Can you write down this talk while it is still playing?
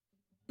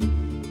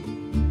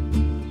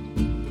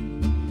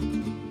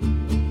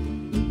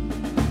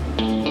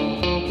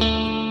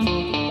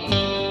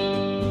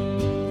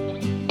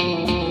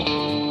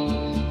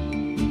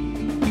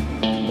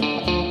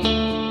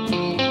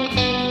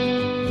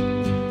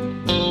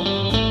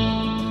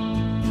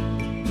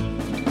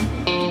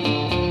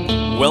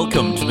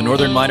Welcome to the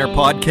Northern Miner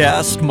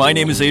Podcast. My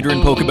name is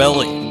Adrian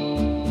Pocabelli.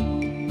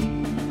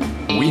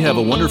 We have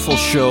a wonderful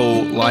show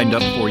lined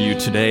up for you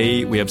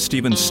today. We have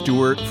Stephen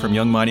Stewart from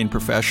Young Mining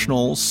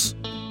Professionals,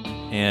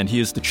 and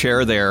he is the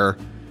chair there,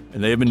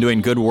 and they have been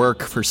doing good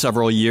work for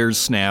several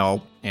years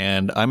now,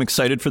 and I'm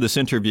excited for this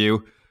interview.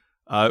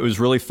 It was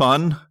really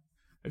fun.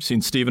 I've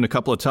seen Stephen a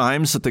couple of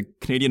times at the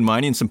Canadian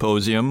Mining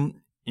Symposium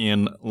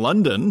in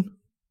London,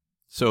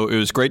 so it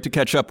was great to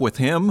catch up with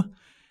him.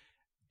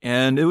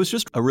 And it was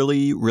just a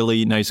really,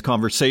 really nice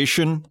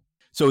conversation.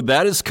 So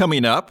that is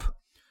coming up.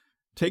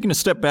 Taking a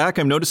step back,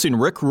 I'm noticing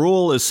Rick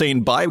Rule is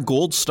saying buy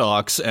gold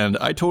stocks, and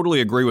I totally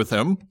agree with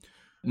him.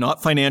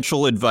 Not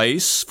financial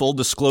advice. Full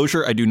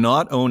disclosure, I do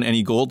not own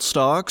any gold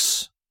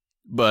stocks,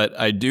 but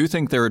I do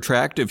think they're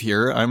attractive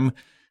here. I'm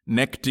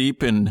neck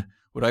deep in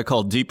what I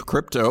call deep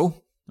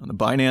crypto on the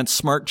Binance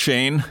Smart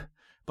Chain,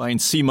 buying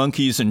sea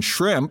monkeys and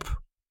shrimp.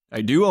 I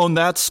do own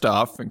that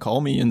stuff, and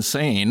call me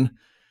insane.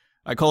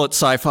 I call it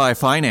sci-fi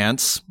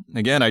finance.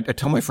 Again, I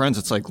tell my friends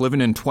it's like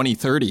living in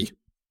 2030,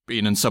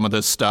 being in some of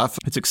this stuff.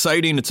 It's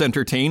exciting, it's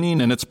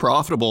entertaining, and it's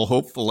profitable,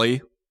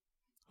 hopefully.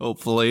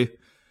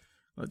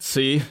 Let's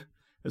see.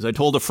 As I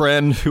told a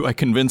friend who I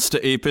convinced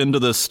to ape into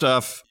this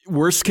stuff,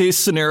 worst case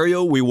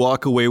scenario, we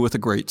walk away with a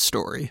great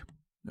story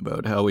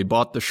about how we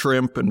bought the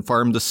shrimp and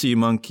farmed the sea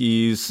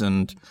monkeys,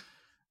 and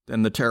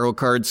then the tarot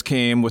cards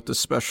came with the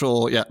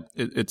special,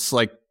 it's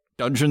like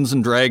Dungeons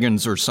and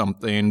Dragons or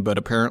something, but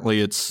apparently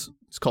it's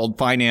called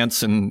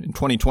finance in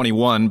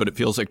 2021, but it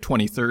feels like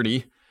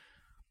 2030.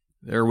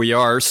 There we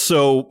are.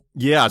 So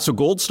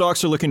gold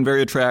stocks are looking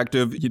very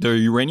attractive. The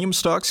uranium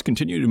stocks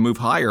continue to move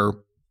higher.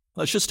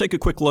 Let's just take a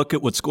quick look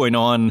at what's going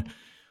on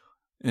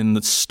in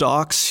the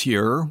stocks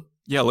here.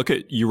 Yeah, look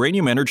at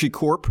Uranium Energy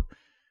Corp,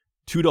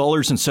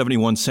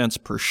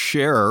 $2.71 per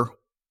share.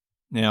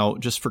 Now,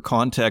 just for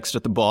context,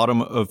 at the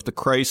bottom of the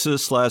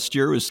crisis last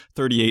year was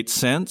 38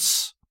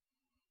 cents.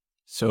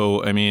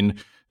 So, I mean,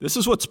 this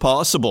is what's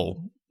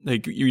possible.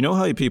 Like, you know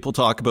how people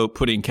talk about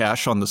putting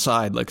cash on the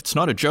side? Like, it's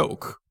not a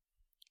joke.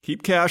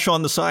 Keep cash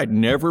on the side.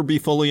 Never be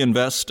fully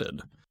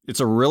invested. It's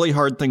a really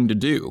hard thing to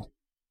do,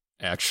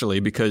 actually,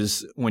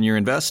 because when you're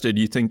invested,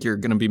 you think you're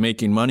going to be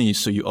making money,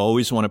 so you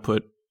always want to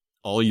put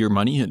all your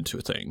money into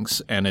things.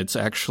 And it's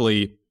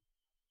actually,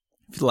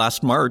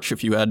 last March,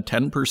 if you had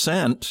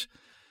 10%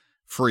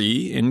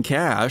 free in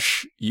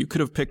cash, you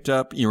could have picked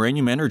up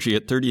Uranium Energy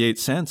at 38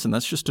 cents, and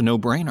that's just a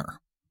no-brainer,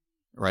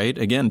 right?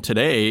 Again,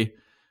 today,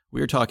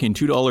 we are talking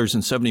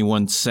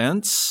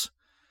 $2.71.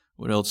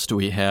 What else do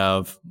we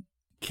have?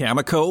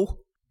 Cameco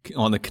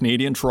on the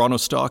Canadian Toronto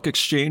Stock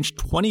Exchange,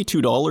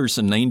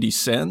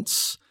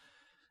 $22.90.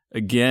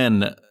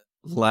 Again,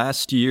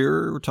 last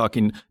year, we're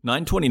talking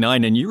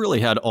 $9.29, and you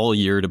really had all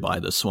year to buy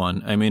this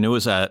one. I mean, it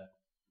was at,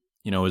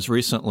 as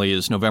recently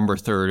as November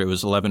 3rd, it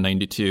was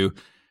 $11.92.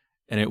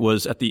 And it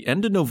was at the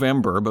end of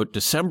November, about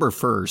December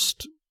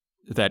 1st,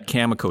 that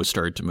Cameco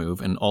started to move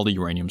and all the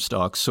uranium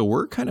stocks. So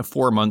we're kind of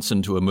 4 months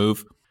into a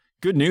move.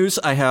 Good news,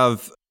 I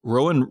have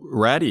Rowan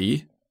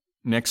Ratty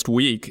next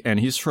week, and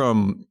he's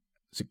from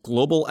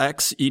Global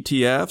X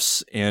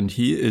ETFs, and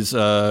he is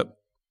a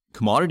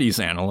commodities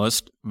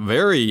analyst.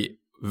 Very,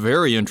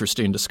 very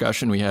interesting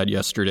discussion we had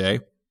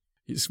yesterday.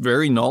 He's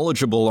very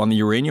knowledgeable on the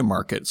uranium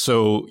market.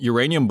 So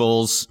uranium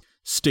bulls,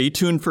 stay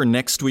tuned for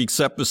next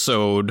week's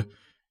episode.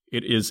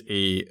 It is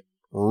a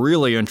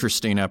really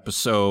interesting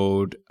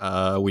episode.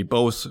 We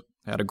both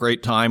had a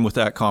great time with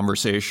that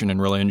conversation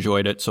and really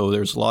enjoyed it. So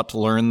there's a lot to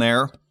learn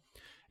there.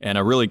 And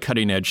a really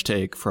cutting-edge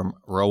take from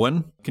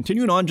Rowan.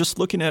 Continuing on, just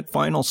looking at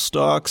final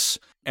stocks,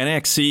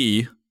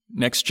 NXE,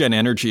 Next Gen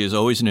Energy, is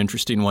always an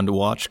interesting one to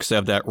watch because they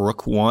have that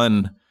Rook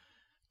 1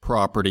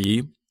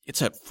 property.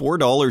 It's at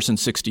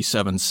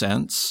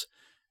 $4.67.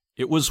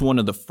 It was one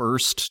of the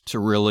first to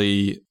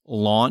really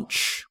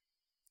launch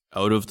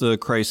out of the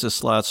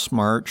crisis last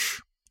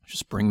March.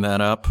 Just bring that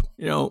up.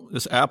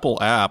 This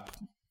Apple app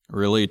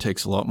really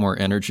takes a lot more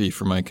energy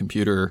for my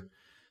computer.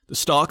 The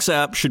stocks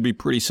app should be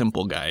pretty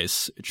simple,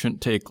 guys. It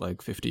shouldn't take like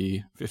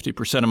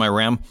 50% of my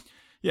RAM.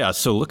 Yeah,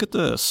 so look at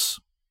this.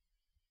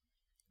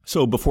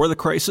 So before the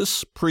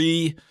crisis,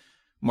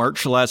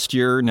 pre-March last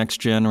year,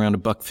 Next Gen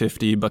around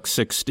 $1.50,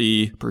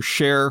 $1.60 per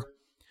share.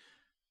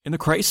 In the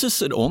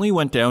crisis, it only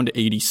went down to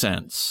 80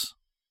 cents.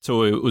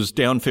 So it was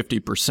down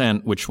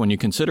 50%, which when you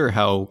consider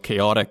how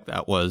chaotic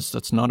that was,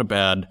 that's not a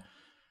bad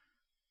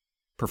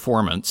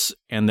performance.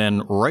 And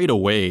then right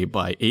away,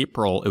 by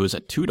April, it was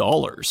at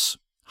 $2.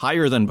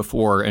 Higher than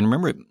before. And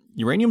remember,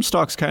 uranium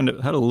stocks kind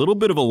of had a little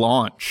bit of a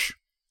launch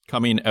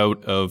coming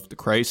out of the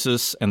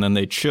crisis, and then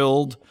they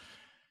chilled.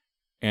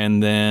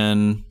 And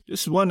then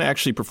this one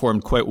actually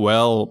performed quite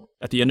well.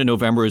 At the end of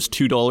November, it was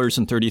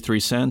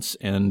 $2.33,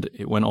 and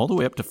it went all the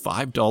way up to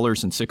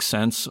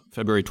 $5.06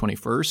 February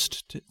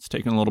 21st. It's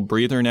taking a little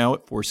breather now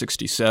at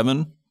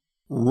 $4.67.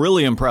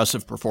 Really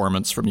impressive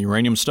performance from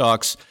uranium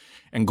stocks.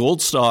 And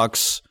gold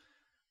stocks,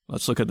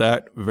 let's look at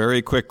that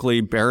very quickly.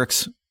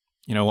 Barrick's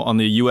on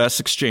the U.S.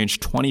 exchange,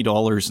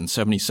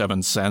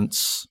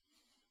 $20.77.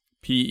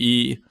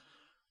 PE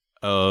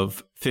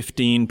of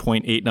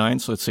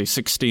 15.89, so let's say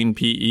 16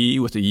 PE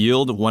with a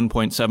yield of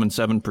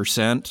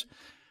 1.77%.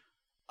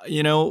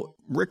 You know,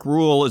 Rick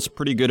Rule is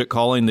pretty good at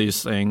calling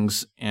these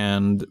things,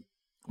 and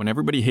when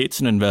everybody hates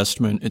an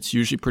investment, it's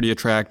usually pretty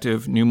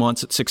attractive.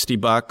 Newmont's at $60,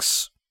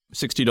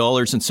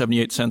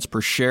 $60.78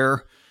 per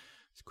share.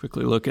 Let's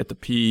quickly look at the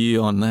PE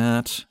on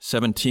that.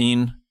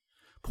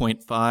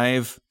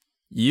 17.5,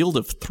 yield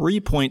of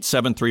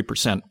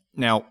 3.73%.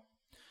 Now,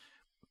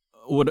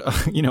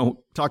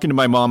 talking to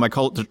my mom, I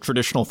call it the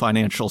traditional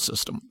financial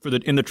system.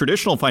 In the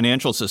traditional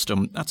financial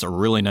system, that's a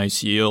really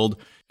nice yield.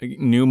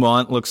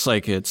 Newmont looks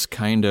like it's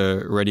kind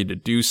of ready to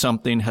do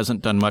something,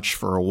 hasn't done much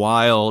for a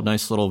while.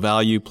 Nice little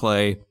value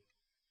play.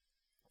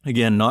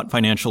 Again, not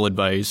financial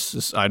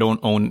advice. I don't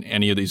own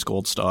any of these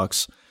gold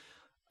stocks.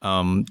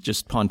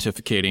 Just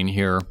pontificating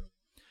here.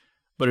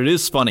 But it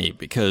is funny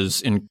because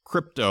in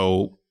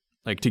crypto,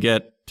 like to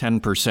get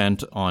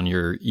 10% on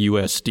your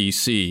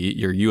USDC,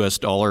 your US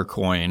dollar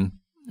coin,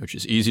 which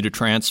is easy to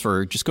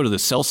transfer, just go to the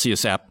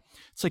Celsius app.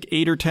 It's like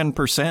 8 or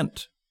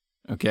 10%.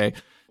 Okay.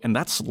 And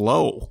that's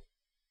low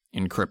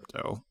in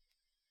crypto.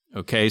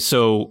 Okay.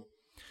 So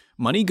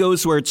money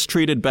goes where it's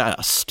treated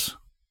best.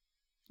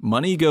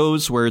 Money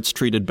goes where it's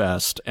treated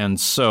best. And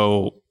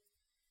so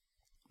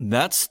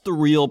that's the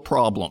real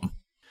problem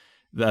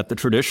that the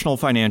traditional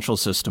financial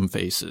system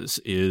faces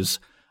is,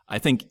 I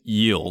think,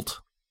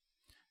 yield.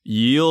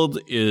 Yield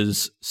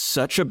is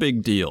such a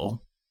big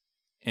deal.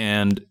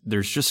 And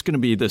there's just going to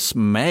be this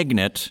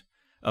magnet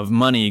of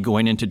money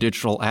going into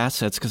digital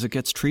assets because it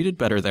gets treated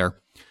better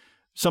there.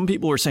 Some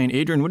people were saying,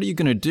 Adrian, what are you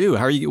going to do?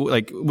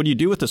 What do you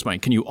do with this money?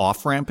 Can you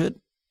off-ramp it?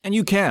 And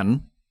you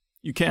can.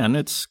 You can.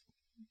 It's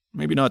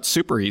maybe not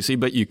super easy,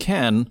 but you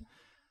can.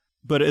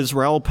 But as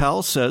Raoul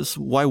Pal says,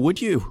 why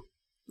would you?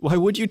 Why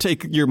would you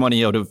take your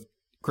money out of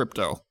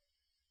crypto?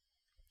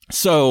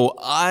 So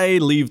I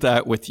leave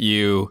that with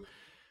you.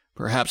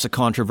 Perhaps a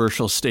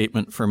controversial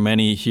statement for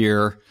many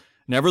here.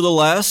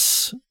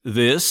 Nevertheless,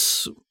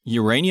 this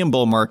uranium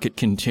bull market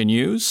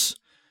continues.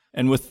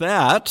 And with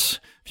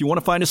that, if you want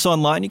to find us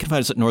online, you can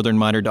find us at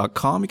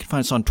northernminer.com. You can find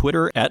us on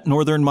Twitter at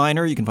Northern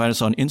Miner. You can find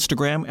us on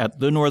Instagram at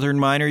The Northern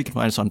Miner. You can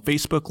find us on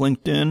Facebook,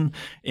 LinkedIn,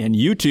 and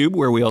YouTube,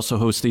 where we also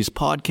host these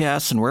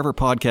podcasts and wherever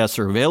podcasts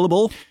are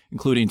available,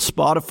 including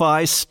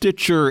Spotify,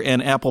 Stitcher,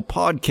 and Apple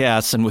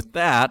Podcasts. And with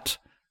that,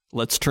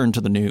 let's turn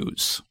to the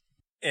news.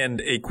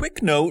 And a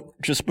quick note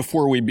just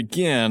before we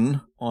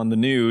begin on the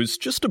news,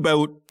 just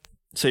about,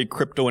 say,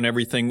 crypto and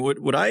everything.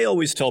 What I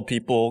always tell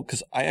people,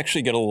 because I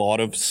actually get a lot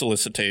of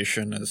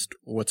solicitation as to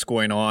what's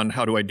going on,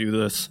 how do I do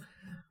this?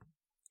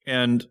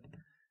 And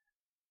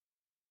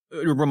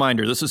a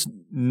reminder, this is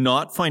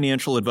not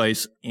financial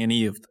advice,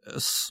 any of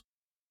this.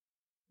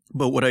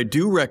 But what I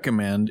do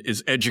recommend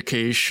is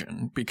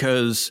education,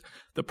 because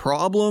the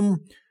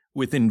problem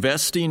with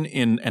investing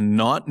in and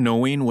not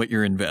knowing what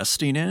you're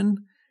investing in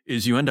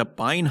is you end up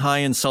buying high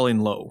and selling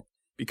low.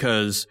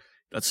 Because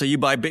let's say you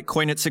buy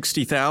Bitcoin at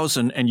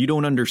 60,000 and you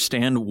don't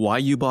understand why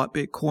you bought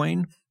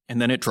Bitcoin, and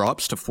then it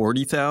drops to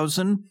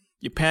 40,000.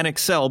 You panic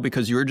sell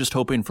because you're just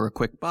hoping for a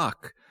quick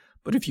buck.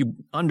 But if you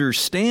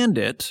understand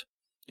it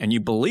and you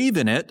believe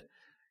in it,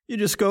 you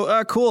just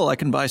go, cool, I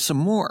can buy some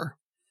more.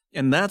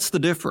 And that's the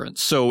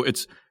difference. So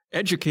it's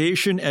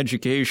education,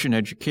 education,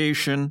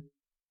 education.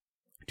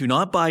 Do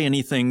not buy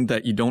anything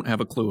that you don't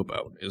have a clue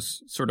about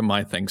is sort of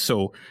my thing.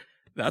 So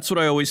that's what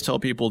I always tell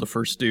people to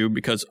first do,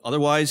 because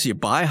otherwise you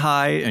buy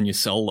high and you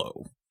sell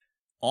low.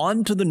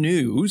 On to the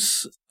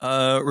news.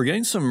 We're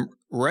getting some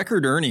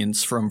record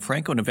earnings from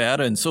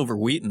Franco-Nevada and Silver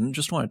Wheaton.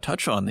 Just want to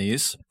touch on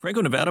these.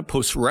 Franco-Nevada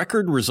posts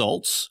record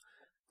results,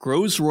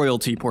 grows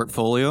royalty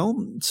portfolio.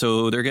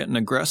 So they're getting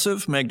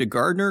aggressive. Magda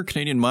Gardner,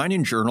 Canadian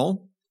Mining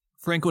Journal.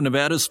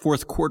 Franco-Nevada's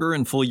fourth quarter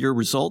and full year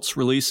results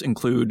release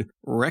include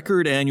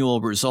record annual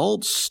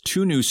results,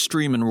 2 new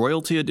stream and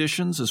royalty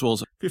additions, as well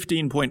as a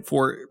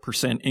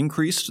 15.4%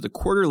 increase to the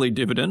quarterly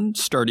dividend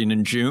starting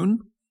in June.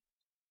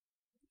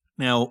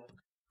 Now,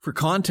 for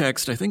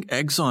context, I think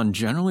Exxon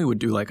generally would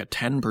do like a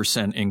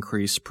 10%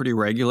 increase pretty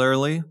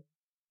regularly.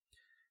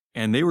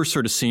 And they were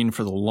sort of seen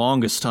for the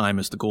longest time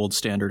as the gold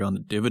standard on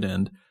the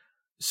dividend.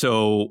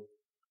 So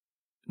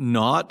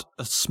not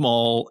a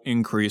small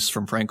increase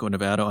from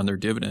Franco-Nevada on their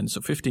dividends,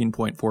 so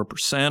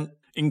 15.4%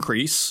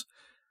 increase.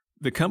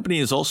 The company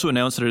has also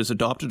announced that it has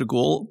adopted a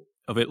goal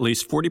of at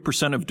least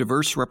 40% of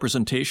diverse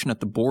representation at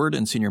the board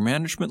and senior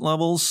management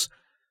levels.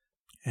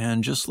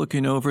 And just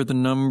looking over the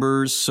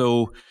numbers,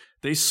 so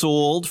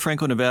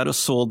Franco-Nevada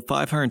sold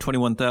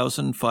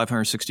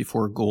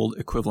 521,564 gold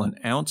equivalent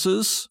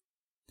ounces,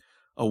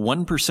 a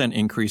 1%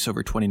 increase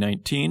over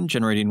 2019,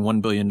 generating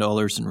 $1 billion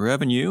in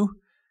revenue,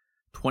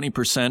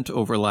 20%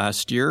 over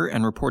last year,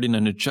 and reporting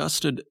an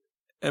adjusted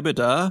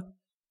EBITDA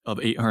of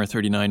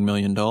 $839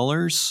 million,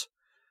 a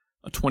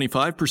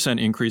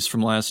 25% increase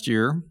from last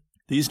year.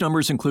 These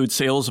numbers include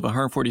sales of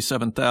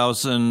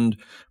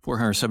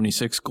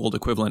 147,476 gold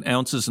equivalent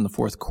ounces in the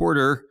fourth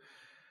quarter.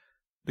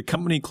 The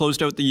company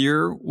closed out the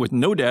year with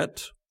no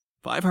debt,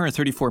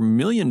 $534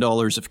 million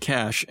of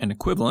cash and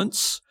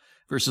equivalents,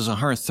 versus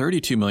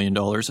 $132 million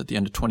at the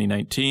end of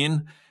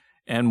 2019,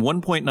 and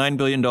 $1.9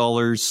 billion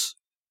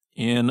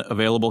in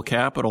available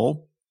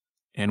capital.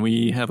 And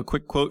we have a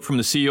quick quote from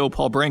the CEO,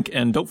 Paul Brink.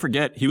 And don't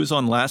forget, he was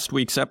on last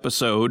week's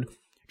episode,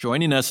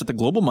 joining us at the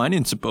Global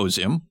Mining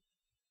Symposium.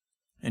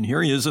 And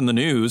here he is in the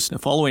news the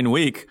following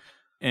week.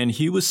 And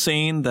he was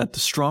saying that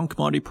the strong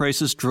commodity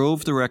prices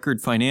drove the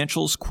record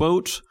financials.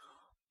 Quote,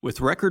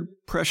 with record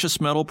precious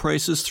metal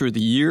prices through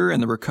the year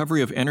and the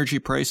recovery of energy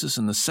prices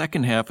in the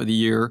second half of the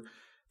year,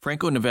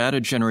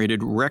 Franco-Nevada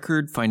generated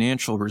record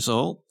financial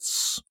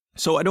results.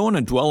 So I don't want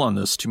to dwell on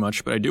this too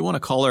much, but I do want to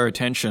call our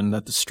attention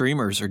that the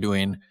streamers are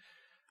doing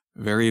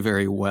very,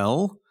 very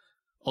well.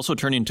 Also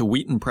turning to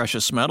Wheaton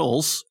Precious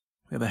Metals,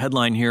 we have a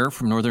headline here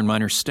from Northern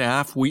Miner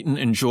staff. Wheaton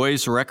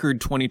enjoys record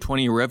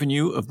 2020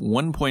 revenue of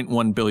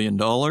 $1.1 billion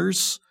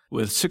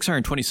with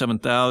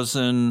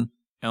 627,000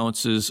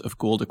 ounces of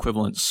gold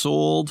equivalent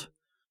sold.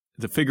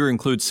 The figure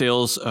includes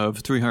sales of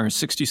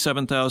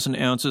 367,000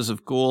 ounces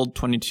of gold,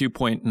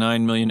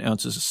 22.9 million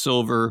ounces of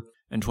silver,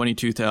 and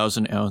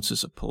 22,000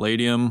 ounces of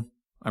palladium.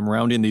 I'm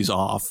rounding these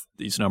off,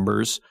 these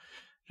numbers,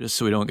 just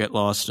so we don't get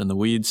lost in the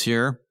weeds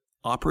here.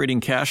 Operating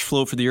cash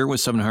flow for the year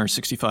was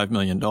 $765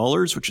 million,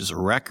 which is a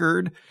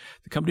record.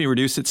 The company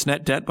reduced its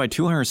net debt by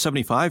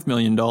 $275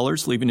 million,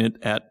 leaving it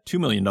at $2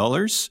 million.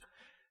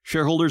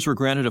 Shareholders were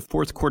granted a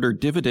fourth quarter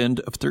dividend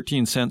of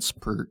 13 cents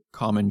per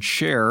common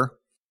share.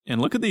 And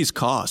look at these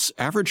costs.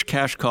 Average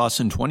cash costs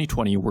in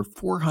 2020 were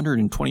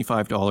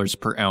 $425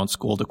 per ounce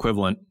gold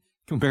equivalent,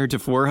 compared to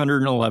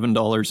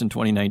 $411 in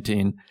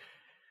 2019.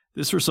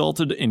 This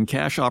resulted in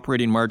cash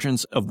operating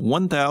margins of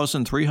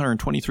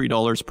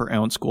 $1,323 per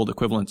ounce gold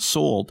equivalent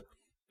sold,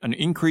 an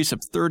increase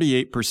of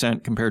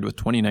 38% compared with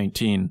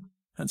 2019.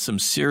 That's some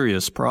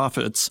serious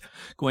profits.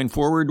 Going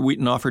forward,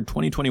 Wheaton offered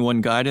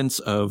 2021 guidance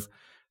of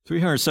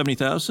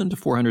 370,000 to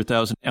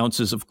 400,000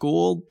 ounces of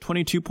gold,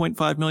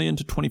 22.5 million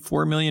to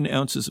 24 million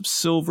ounces of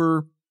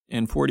silver,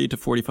 and 40 to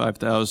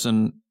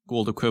 45,000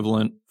 gold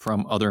equivalent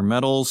from other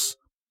metals.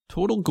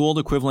 Total gold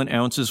equivalent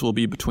ounces will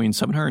be between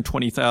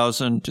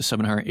 720,000 to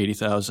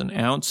 780,000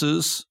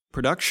 ounces.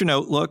 Production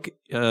outlook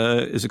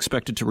is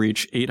expected to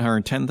reach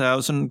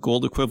 810,000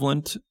 gold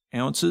equivalent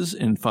ounces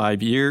in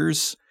 5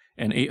 years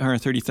and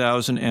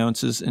 830,000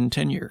 ounces in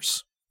 10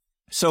 years.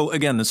 So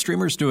again, the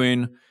streamer's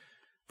doing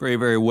very,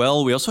 very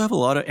well. We also have a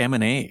lot of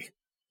M&A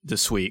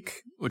this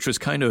week, which was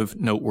kind of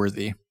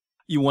noteworthy.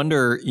 You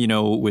wonder,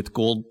 with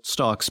gold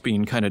stocks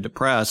being kind of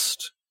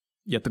depressed,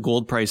 yet the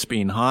gold price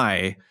being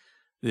high,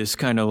 this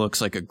kind of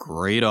looks like a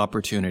great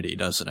opportunity,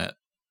 doesn't it,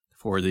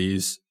 for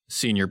these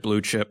senior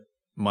blue chip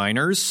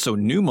miners. So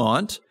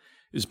Newmont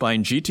is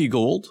buying GT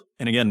Gold.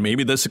 And again,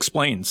 maybe this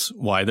explains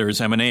why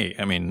there's M&A.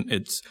 I mean,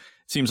 it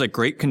seems like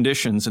great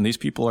conditions, and these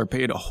people are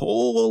paid a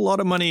whole lot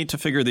of money to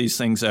figure these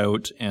things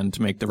out and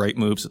to make the right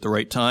moves at the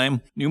right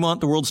time. Newmont,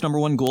 the world's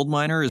 #1 gold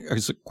miner,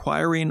 is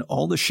acquiring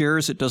all the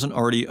shares it doesn't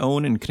already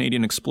own in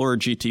Canadian Explorer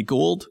GT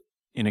Gold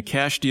in a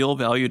cash deal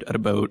valued at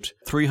about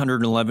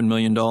 $311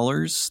 million.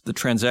 The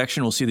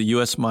transaction will see the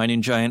U.S.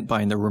 mining giant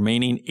buying the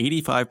remaining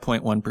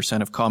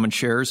 85.1% of common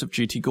shares of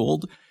GT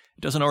Gold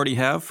it doesn't already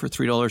have for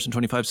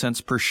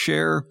 $3.25 per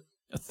share,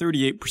 a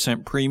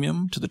 38%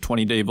 premium to the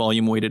 20-day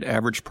volume-weighted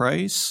average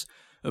price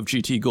of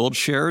GT Gold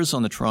shares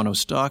on the Toronto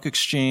Stock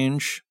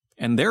Exchange.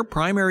 And their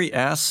primary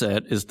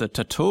asset is the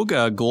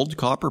Tatoga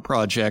gold-copper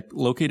project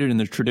located in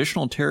the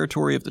traditional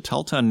territory of the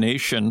Tahltan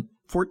Nation,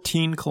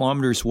 14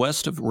 kilometers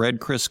west of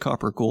Red Chris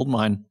Copper Gold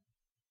Mine.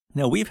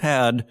 Now, we've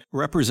had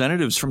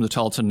representatives from the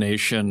Tahltan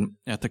Nation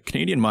at the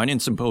Canadian Mining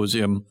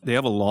Symposium. They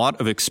have a lot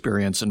of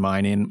experience in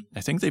mining.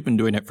 I think they've been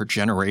doing it for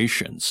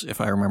generations,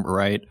 if I remember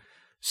right.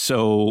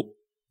 So,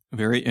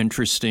 very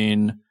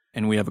interesting.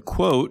 And we have a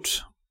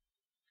quote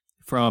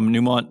from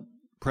Newmont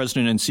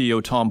President and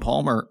CEO Tom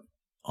Palmer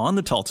on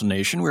the Tahltan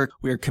Nation, where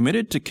we are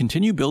committed to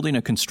continue building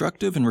a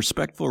constructive and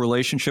respectful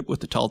relationship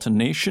with the Tahltan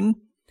Nation,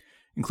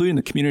 including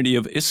the community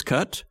of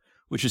Iskut,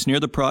 which is near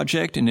the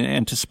project, in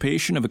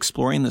anticipation of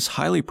exploring this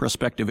highly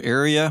prospective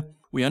area.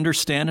 We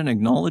understand and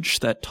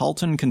acknowledge that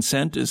Tahltan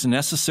consent is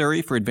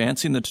necessary for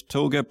advancing the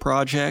Tatoga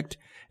project,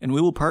 and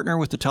we will partner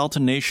with the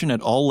Tahltan Nation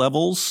at all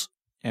levels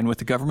and with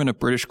the government of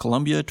British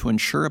Columbia to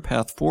ensure a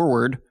path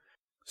forward.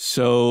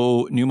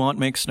 So Newmont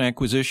makes an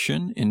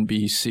acquisition in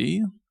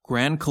BC.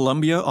 Gran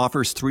Colombia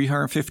offers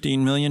 $315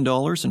 million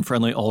in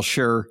friendly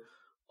all-share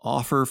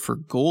offer for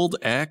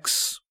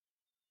GoldX.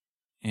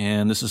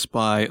 And this is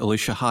by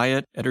Alicia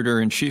Hyatt,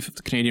 editor-in-chief of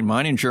the Canadian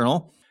Mining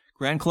Journal.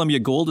 Gran Colombia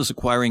Gold is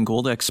acquiring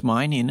GoldX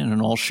Mining in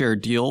an all-share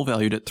deal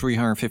valued at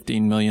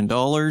 $315 million.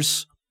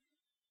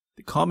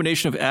 The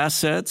combination of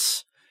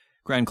assets,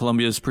 Gran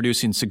Colombia is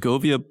producing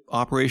Segovia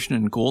operation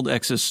and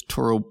GoldX's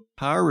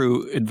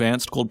Toroparu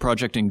advanced gold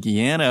project in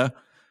Guyana,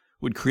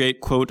 would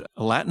create, quote,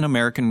 a Latin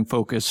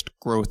American-focused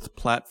growth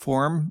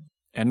platform,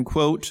 end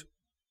quote.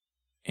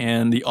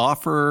 And the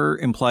offer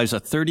implies a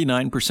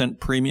 39%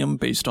 premium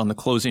based on the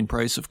closing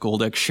price of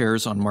GoldX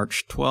shares on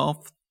March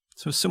 12th.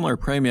 So a similar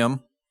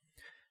premium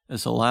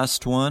as the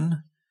last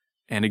one.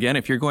 And again,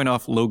 if you're going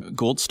off low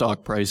gold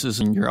stock prices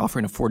and you're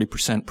offering a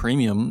 40%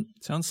 premium,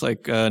 it sounds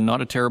like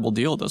not a terrible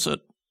deal, does it?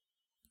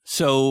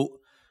 So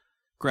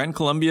Gran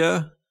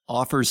Colombia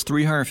offers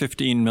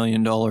 $315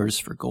 million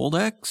for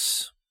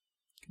GoldX.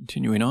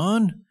 Continuing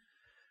on.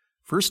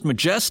 First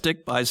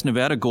Majestic buys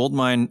Nevada gold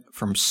mine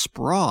from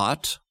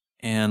Sprott.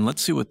 And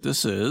let's see what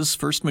this is.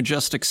 First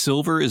Majestic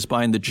Silver is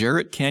buying the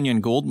Jarrett Canyon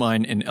gold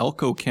mine in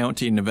Elko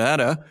County,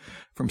 Nevada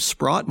from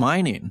Sprott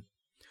Mining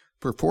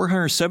for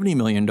 $470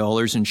 million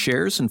in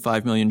shares and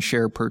 5 million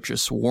share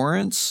purchase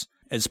warrants.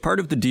 As part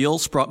of the deal,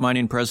 Sprott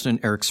Mining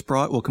President Eric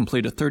Sprott will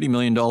complete a $30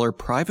 million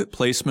private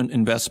placement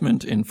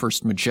investment in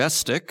First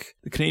Majestic.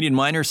 The Canadian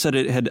miner said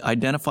it had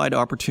identified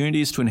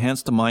opportunities to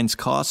enhance the mine's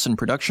costs and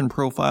production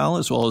profile,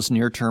 as well as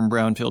near-term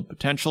brownfield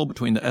potential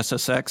between the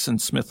SSX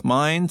and Smith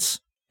mines.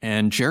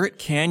 And Jarrett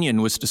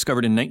Canyon was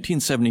discovered in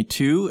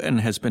 1972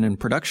 and has been in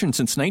production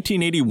since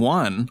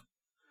 1981.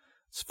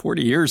 It's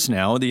 40 years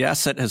now. The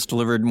asset has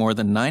delivered more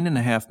than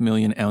 9.5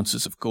 million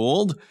ounces of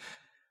gold.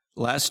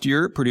 Last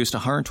year, it produced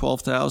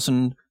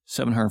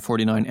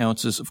 112,749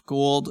 ounces of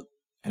gold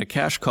at a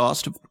cash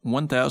cost of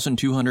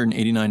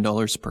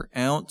 $1,289 per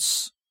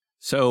ounce.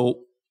 So,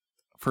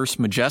 First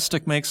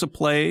Majestic makes a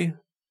play.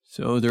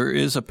 So there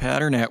is a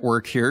pattern at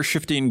work here.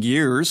 Shifting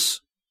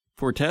gears,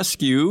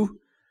 Fortescue,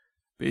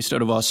 based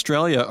out of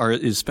Australia,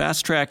 is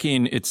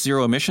fast-tracking its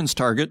zero emissions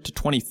target to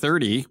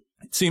 2030.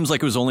 It seems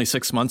like it was only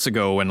 6 months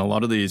ago when a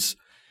lot of these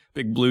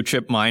big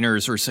blue-chip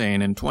miners were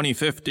saying in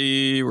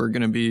 2050 we're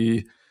going to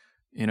be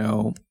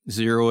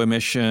zero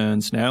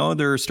emissions. Now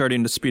they're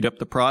starting to speed up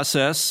the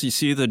process. You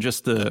see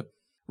the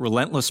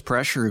relentless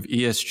pressure of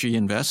ESG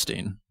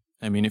investing.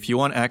 I mean, if you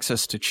want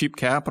access to cheap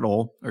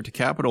capital or to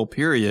capital,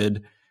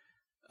 period,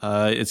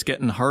 it's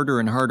getting harder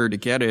and harder to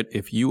get it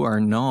if you are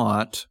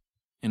not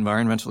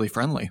environmentally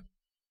friendly.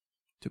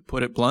 To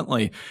put it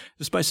bluntly,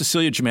 this by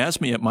Cecilia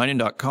Jamasmy at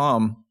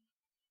mining.com.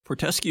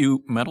 Fortescue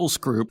Metals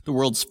Group, the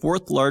world's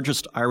fourth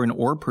largest iron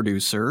ore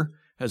producer,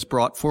 has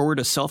brought forward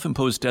a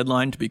self-imposed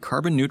deadline to be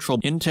carbon neutral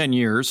in 10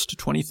 years to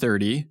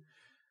 2030,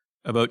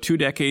 about 2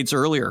 decades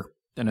earlier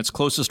than its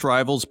closest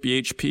rivals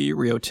BHP,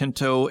 Rio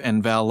Tinto,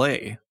 and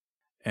Vale.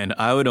 And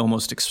I would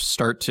almost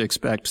start to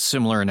expect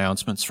similar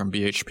announcements from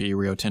BHP,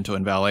 Rio Tinto,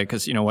 and Vale,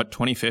 because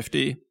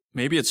 2050?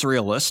 Maybe it's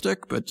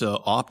realistic, but the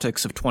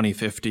optics of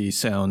 2050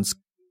 sounds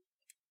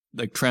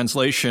like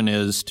translation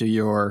is to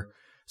your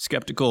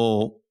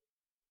skeptical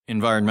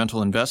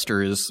environmental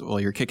investor is, well,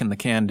 you're kicking the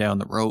can down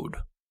the road.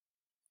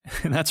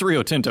 And that's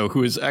Rio Tinto,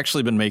 who has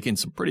actually been making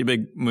some pretty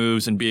big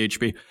moves in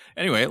BHP.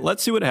 Anyway,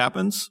 let's see what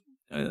happens.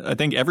 I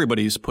think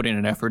everybody's putting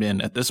an effort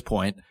in at this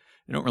point.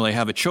 They don't really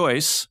have a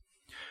choice.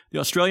 The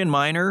Australian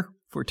miner,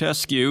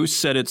 Fortescue,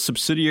 said its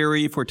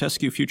subsidiary,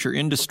 Fortescue Future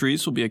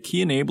Industries, will be a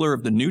key enabler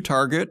of the new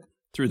target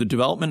through the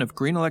development of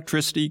green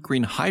electricity,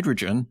 green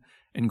hydrogen,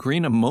 and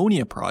green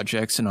ammonia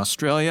projects in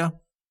Australia.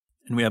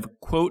 And we have a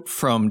quote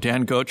from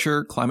Dan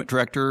Gocher, climate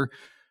director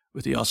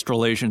with the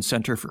Australasian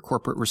Centre for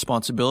Corporate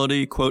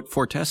Responsibility. Quote,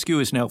 Fortescue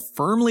is now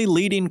firmly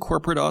leading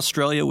corporate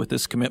Australia with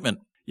this commitment.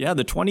 Yeah,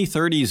 the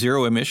 2030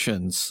 zero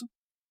emissions,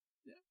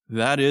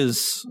 that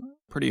is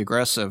pretty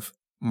aggressive.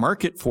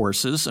 Market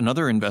Forces,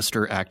 another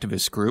investor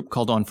activist group,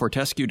 called on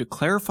Fortescue to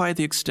clarify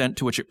the extent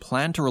to which it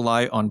planned to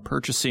rely on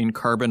purchasing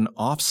carbon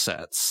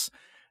offsets.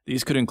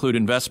 These could include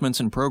investments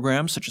in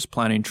programs such as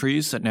planting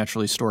trees that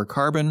naturally store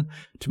carbon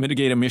to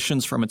mitigate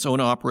emissions from its own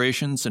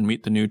operations and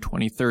meet the new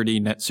 2030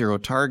 net zero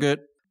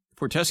target.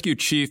 Fortescue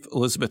chief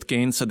Elizabeth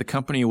Gaines said the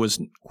company was,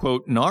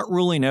 quote, not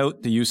ruling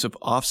out the use of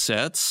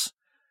offsets,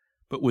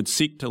 but would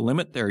seek to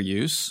limit their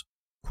use.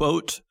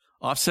 Quote,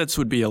 offsets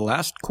would be a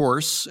last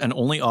course, and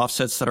only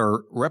offsets that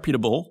are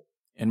reputable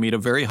and meet a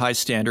very high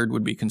standard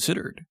would be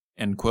considered,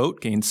 end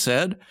quote, Gaines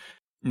said.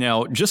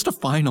 Now, just a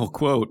final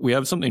quote. We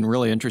have something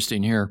really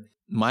interesting here.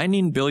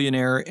 Mining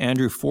billionaire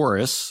Andrew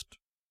Forrest,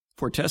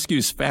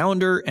 Fortescue's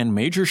founder and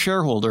major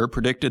shareholder,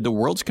 predicted the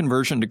world's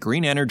conversion to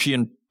green energy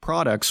and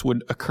products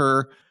would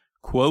occur,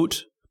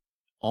 quote,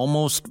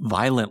 almost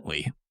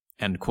violently,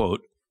 end quote.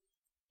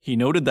 He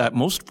noted that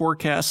most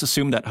forecasts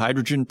assume that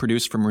hydrogen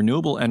produced from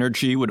renewable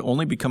energy would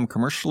only become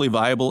commercially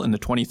viable in the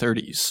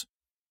 2030s.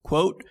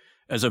 Quote,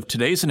 as of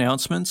today's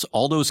announcements,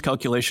 all those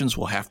calculations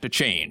will have to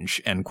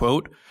change, end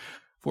quote.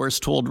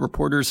 Forrest told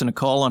reporters in a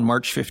call on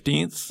March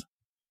 15th.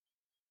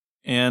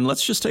 And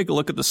let's just take a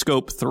look at the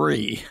Scope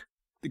 3.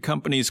 The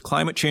company's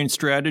climate change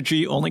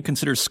strategy only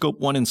considers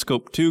Scope 1 and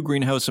Scope 2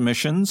 greenhouse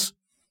emissions,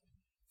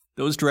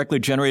 those directly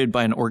generated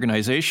by an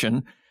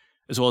organization,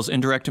 as well as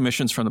indirect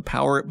emissions from the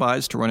power it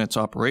buys to run its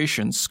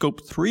operations.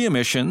 Scope 3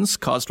 emissions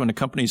caused when a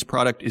company's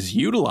product is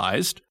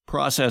utilized,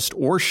 processed,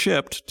 or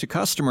shipped to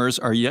customers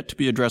are yet to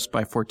be addressed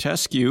by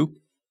Fortescue,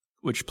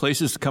 which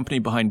places the company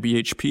behind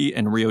BHP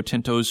and Rio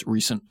Tinto's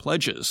recent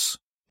pledges.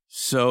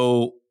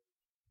 So,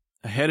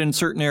 ahead in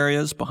certain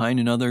areas, behind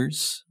in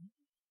others.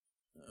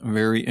 A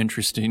very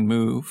interesting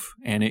move,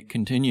 and it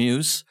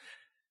continues.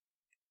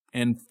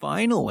 And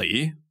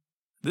finally,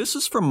 this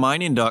is from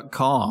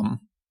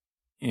mining.com,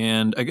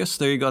 and I guess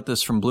they got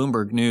this from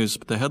Bloomberg News,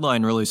 but the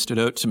headline really stood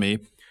out to me.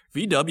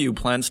 VW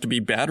plans to be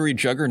battery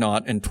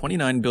juggernaut and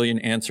 $29 billion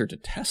answer to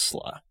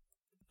Tesla.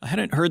 I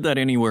hadn't heard that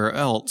anywhere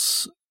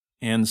else.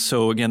 And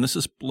so again, this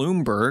is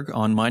Bloomberg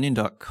on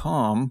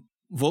mining.com.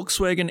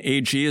 Volkswagen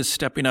AG is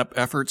stepping up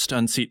efforts to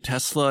unseat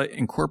Tesla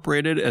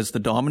Incorporated as the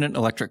dominant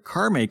electric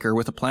car maker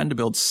with a plan to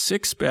build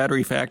 6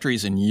 battery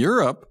factories in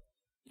Europe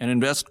and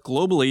invest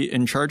globally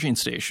in charging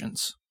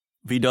stations.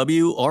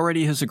 VW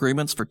already has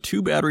agreements for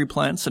 2 battery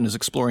plants and is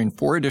exploring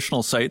 4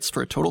 additional sites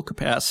for a total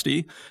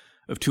capacity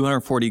of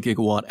 240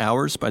 gigawatt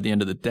hours by the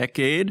end of the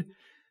decade.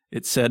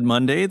 It said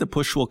Monday the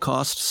push will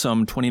cost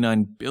some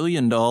 $29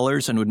 billion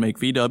and would make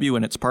VW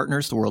and its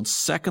partners the world's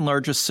second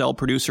largest cell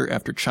producer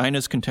after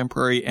China's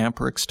contemporary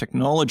Amperex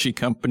technology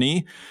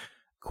company,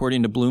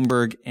 according to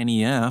Bloomberg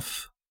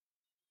NEF.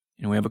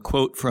 And we have a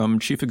quote from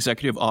Chief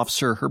Executive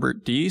Officer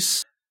Herbert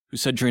Diess, who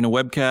said during a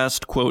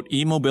webcast, quote,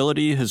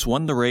 "E-mobility has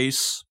won the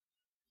race.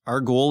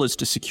 Our goal is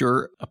to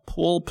secure a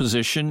pole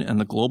position in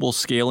the global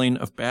scaling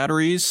of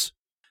batteries."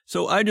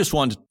 So I just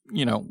want to,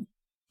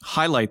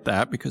 highlight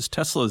that because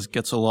Tesla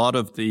gets a lot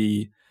of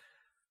the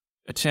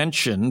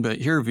attention, but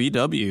here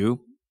VW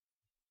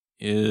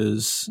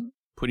is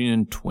putting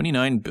in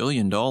 $29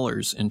 billion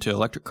into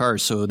electric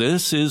cars. So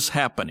this is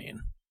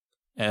happening.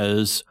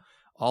 As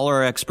all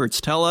our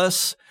experts tell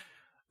us,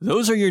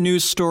 those are your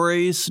news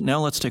stories. Now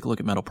let's take a look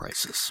at metal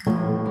prices.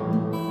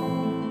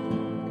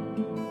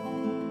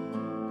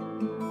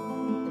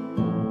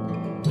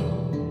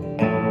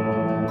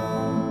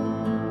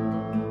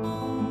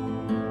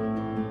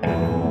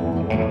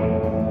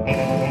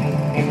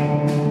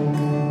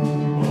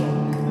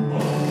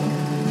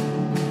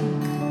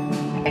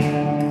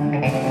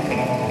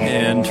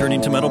 And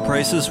turning to metal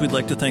prices, we'd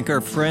like to thank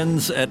our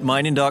friends at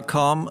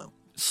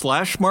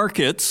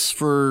mining.com/markets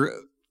for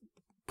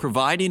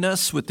providing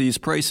us with these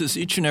prices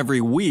each and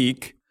every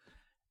week.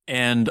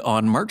 And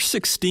on March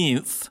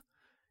 16th,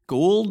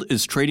 gold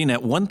is trading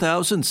at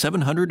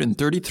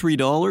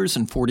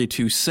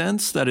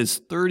 $1,733.42. That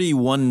is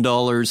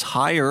 $31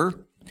 higher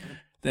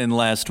than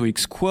last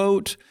week's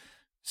quote.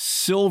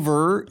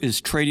 Silver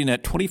is trading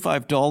at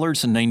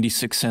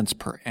 $25.96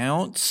 per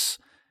ounce.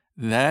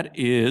 That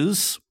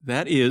is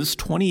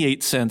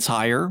 28 cents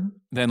higher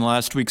than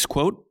last week's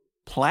quote.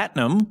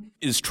 Platinum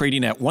is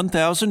trading at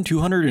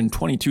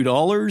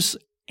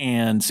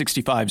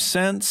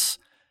 $1,222.65.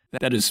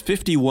 That is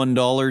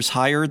 $51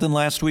 higher than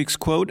last week's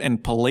quote.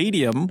 And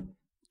palladium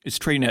is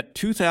trading at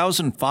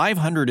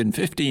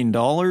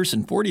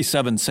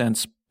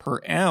 $2,515.47 per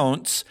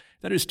ounce.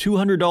 That is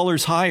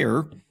 $200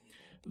 higher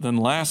than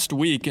last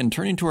week. And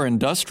turning to our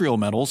industrial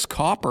metals,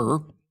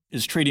 copper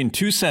is trading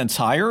 2 cents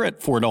higher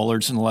at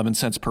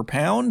 $4.11 per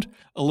pound.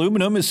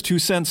 Aluminum is 2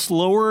 cents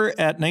lower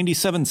at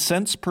 97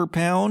 cents per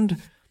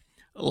pound.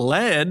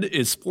 Lead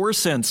is 4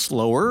 cents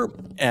lower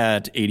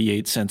at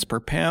 88 cents per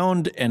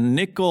pound. And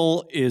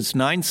nickel is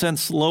 9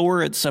 cents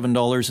lower at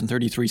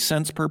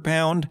 $7.33 per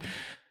pound.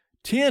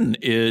 Tin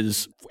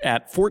is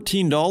at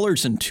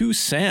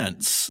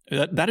 $14.02.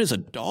 That is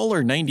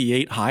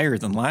 $1.98 higher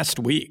than last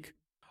week.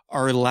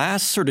 Our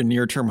last sort of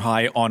near-term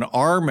high on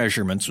our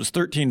measurements was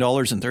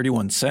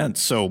 $13.31.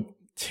 So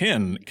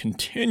tin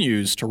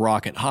continues to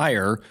rocket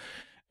higher.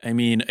 I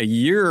mean, a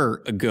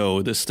year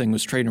ago, this thing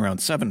was trading around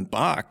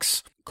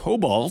 $7.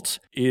 Cobalt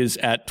is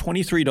at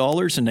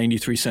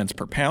 $23.93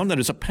 per pound. That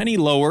is a penny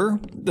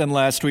lower than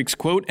last week's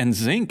quote. And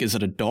zinc is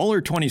at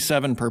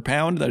 $1.27 per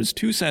pound. That is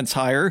 2 cents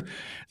higher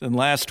than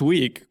last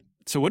week.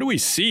 So what do we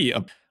see?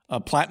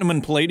 Platinum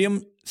and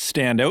palladium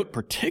stand out,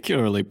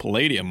 particularly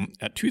palladium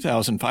at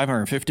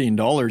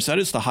 $2,515. That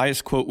is the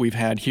highest quote we've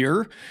had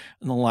here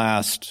in the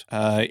last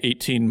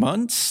 18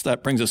 months.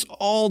 That brings us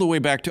all the way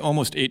back to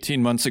almost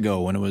 18 months ago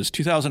when it was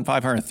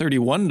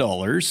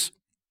 $2,531.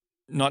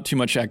 Not too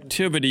much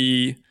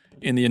activity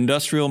in the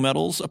industrial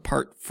metals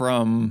apart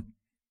from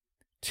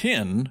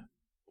tin,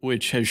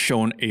 which has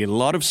shown a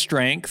lot of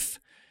strength.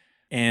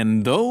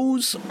 And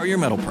those are your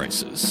metal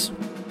prices.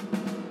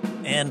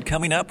 And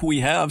coming up,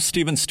 we have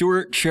Stephen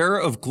Stewart, Chair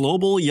of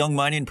Global Young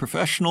Mining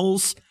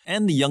Professionals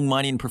and the Young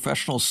Mining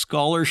Professionals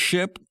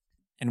Scholarship.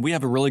 And we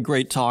have a really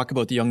great talk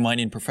about the Young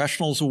Mining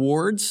Professionals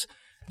Awards.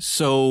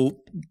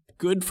 So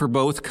good for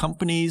both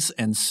companies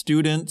and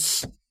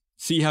students.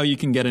 See how you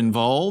can get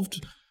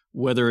involved,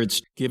 whether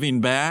it's giving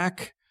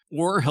back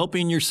or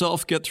helping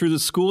yourself get through the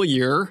school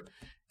year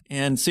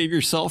and save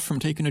yourself from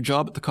taking a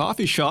job at the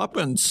coffee shop.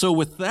 And so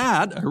with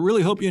that, I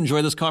really hope you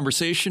enjoy this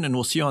conversation, and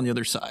we'll see you on the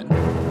other side.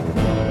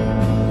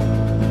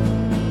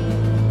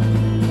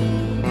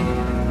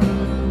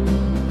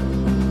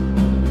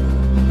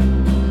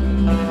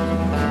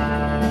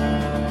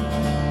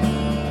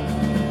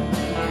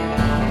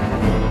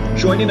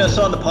 Joining us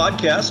on the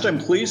podcast, I'm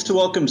pleased to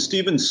welcome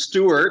Stephen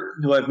Stewart,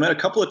 who I've met a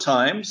couple of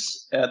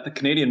times at the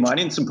Canadian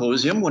Mining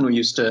Symposium when we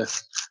used to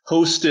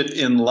host it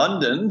in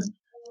London.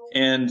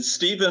 And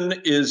Stephen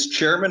is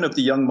chairman of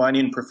the Young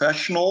Mining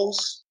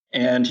Professionals,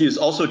 and he is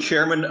also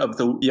chairman of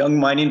the Young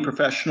Mining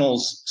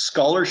Professionals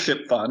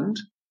Scholarship Fund.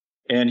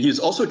 And he is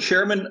also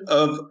chairman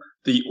of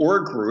the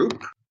OR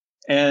Group.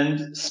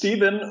 And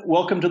Stephen,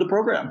 welcome to the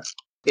program.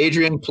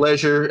 Adrian,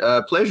 pleasure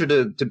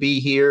to be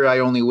here. I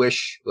only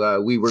wish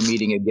we were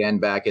meeting again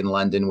back in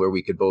London where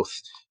we could both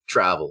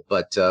travel.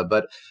 But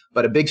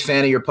a big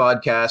fan of your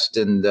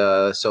podcast,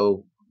 and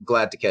so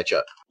glad to catch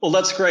up. Well,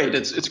 that's great.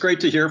 It's great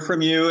to hear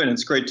from you, and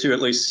it's great to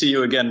at least see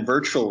you again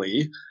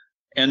virtually.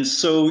 And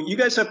so you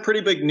guys have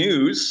pretty big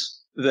news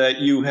that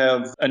you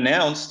have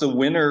announced the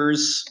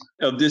winners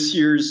of this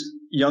year's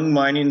Young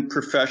Mining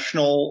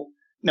Professional.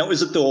 Now,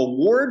 is it the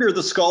award or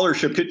the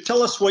scholarship? Could you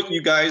tell us what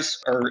you guys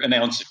are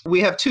announcing?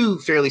 We have two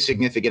fairly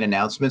significant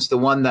announcements. The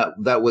one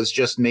that was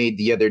just made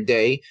the other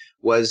day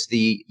was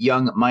the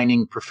Young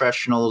Mining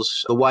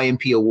Professionals, the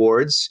YMP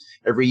Awards.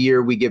 Every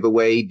year we give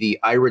away the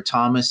Ira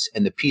Thomas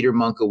and the Peter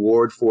Monk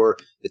Award for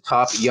the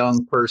top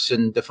young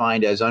person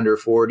defined as under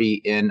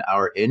 40 in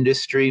our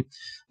industry.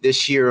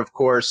 This year, of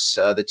course,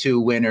 the two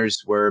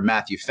winners were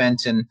Matthew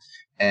Fenton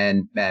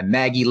and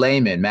Maggie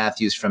Lehman.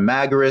 Matthew's from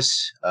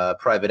Magaris, a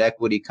private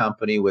equity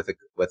company with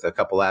a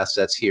couple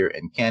assets here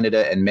in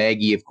Canada. And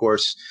Maggie, of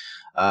course,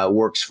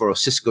 works for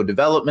Osisko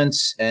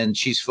Developments, and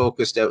she's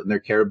focused out in their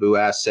Caribou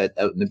asset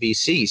out in the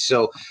BC.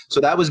 So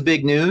that was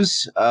big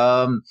news.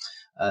 We'd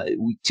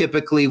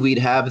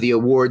have the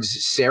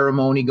awards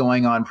ceremony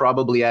going on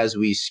probably as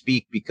we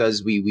speak,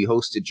 because we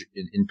hosted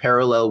in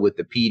parallel with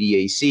the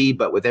PDAC,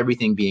 but with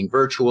everything being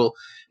virtual,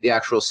 the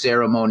actual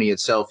ceremony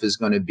itself is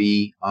going to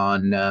be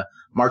on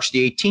March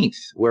the 18th,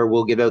 where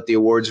we'll give out the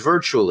awards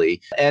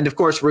virtually. And of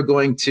course, we're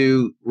going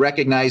to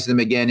recognize them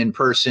again in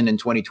person in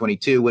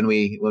 2022 when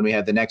we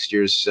have the next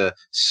year's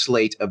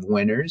slate of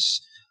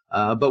winners.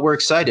 But we're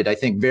excited. I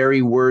think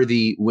very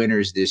worthy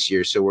winners this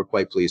year. So we're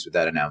quite pleased with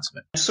that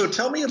announcement. So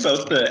tell me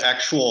about the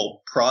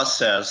actual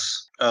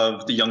process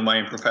of the Young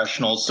Mining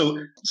Professionals. So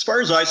as far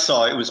as I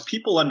saw, it was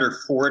people under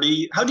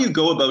 40. How do you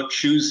go about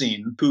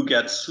choosing who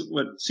gets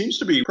what seems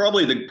to be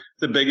probably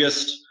the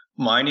biggest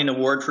mining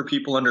award for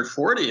people under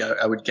 40,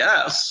 I would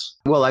guess?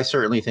 Well, I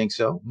certainly think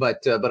so,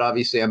 but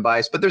obviously I'm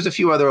biased. But there's a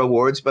few other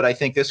awards, but I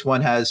think this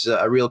one has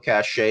a real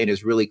cachet and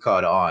has really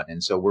caught on.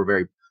 And so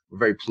we're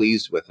very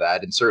pleased with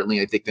that. And certainly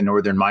I think the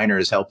Northern Miner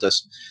has helped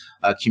us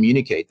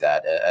communicate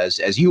that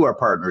as you are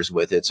partners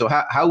with it. So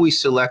how we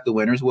select the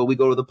winners? Well, we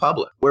go to the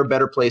public. We're a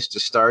better place to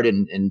start,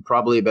 and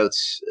probably about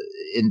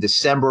in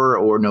December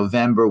or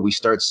November, we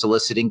start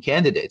soliciting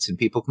candidates, and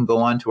people can go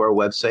on to our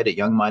website at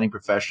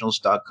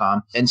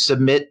youngminingprofessionals.com and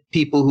submit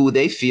people who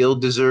they feel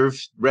deserve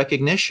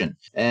recognition.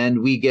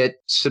 And we get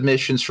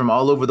submissions from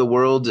all over the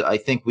world. I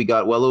think we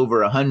got well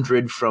over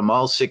 100 from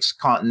all 6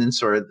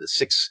 continents, or the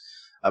 6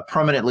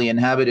 permanently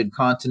inhabited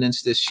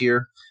continents this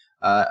year,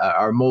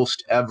 our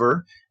most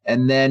ever.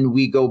 And then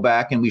we go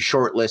back and we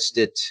shortlist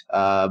it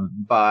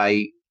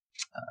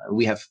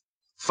we have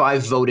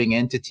 5 voting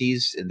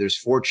entities, and there's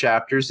 4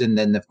 chapters. And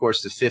then, of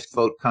course, the 5th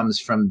vote comes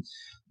from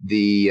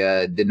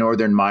the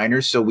Northern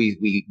Miners. So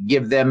we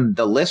give them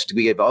the list.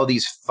 We give all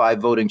these 5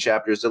 voting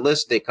chapters the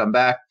list. They come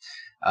back.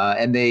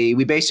 And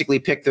we basically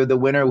pick the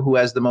winner who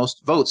has the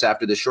most votes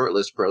after the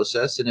shortlist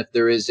process. And if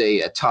there is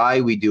a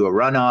tie, we do a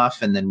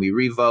runoff, and then we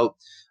revote.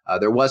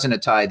 There wasn't a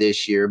tie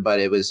this year, but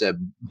it was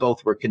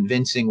both were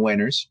convincing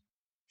winners.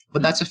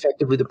 But that's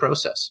effectively the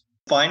process.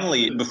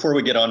 Finally, before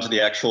we get on to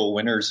the actual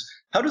winners,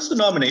 how does the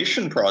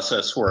nomination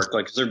process work?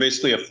 Like, is there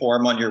basically a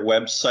form on your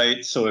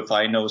website? So if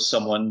I know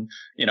someone,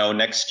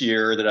 next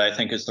year that I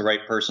think is the right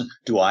person,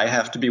 do I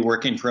have to be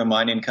working for a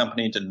mining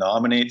company to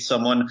nominate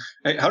someone?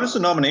 How does the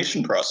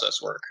nomination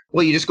process work?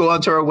 Well, you just go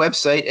onto our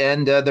website,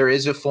 and there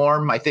is a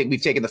form. I think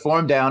we've taken the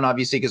form down,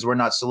 obviously, because we're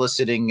not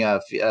soliciting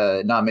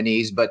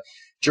nominees. But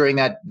during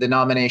the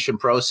nomination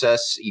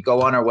process, you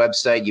go on our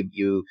website.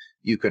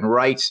 You can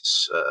write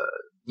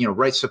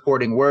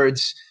supporting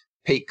words.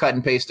 Cut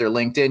and paste their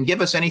LinkedIn,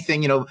 give us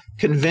anything,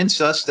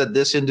 convince us that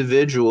this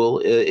individual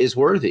is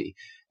worthy.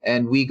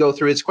 And we go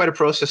through, it's quite a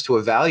process to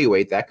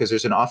evaluate that, because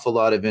there's an awful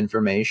lot of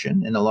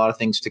information and a lot of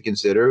things to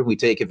consider. We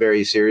take it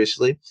very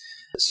seriously.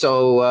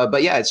 So,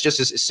 but yeah, it's just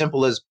as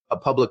simple as a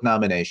public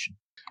nomination.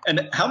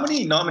 And how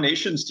many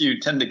nominations do you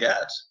tend to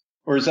get?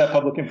 Or is that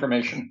public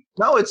information?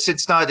 No, it's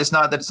not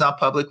that it's not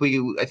public.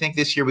 I think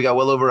this year we got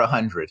well over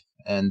 100.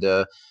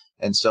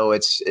 And so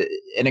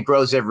it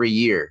grows every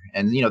year.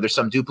 And, there's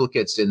some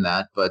duplicates in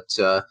that, but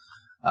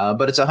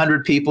it's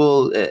 100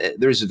 people.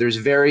 There's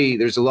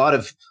a lot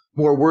of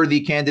more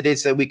worthy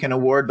candidates that we can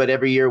award, but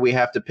every year we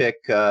have to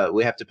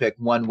pick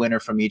one winner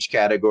from each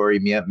category,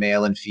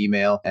 male and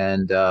female.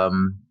 And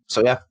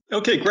so, yeah.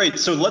 Okay, great.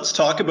 So let's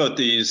talk about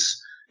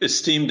these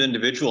esteemed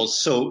individuals.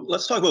 So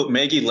let's talk about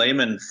Maggie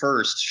Lehman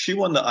first. She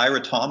won the Ira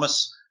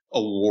Thomas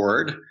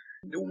Award.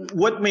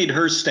 What made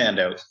her stand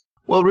out?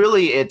 Well,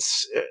 really,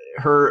 it's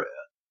her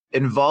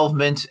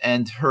involvement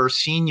and her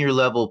senior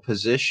level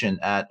position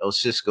at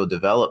Osisko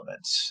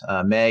Developments.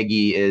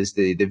 Maggie is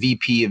the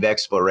VP of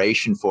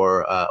exploration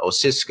for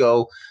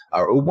Osisko,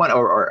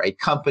 or a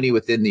company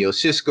within the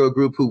Osisko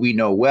group who we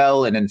know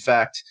well. And in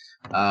fact,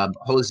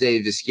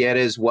 Jose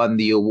Vizquerez won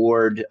the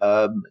award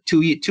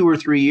 2 or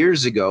 3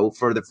 years ago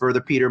for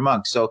the Peter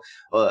Monk. So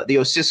the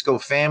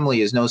Osisco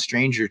family is no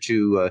stranger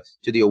to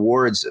the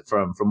awards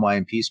from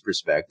YMP's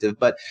perspective.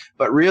 But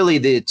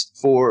really,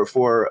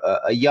 for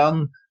a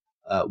young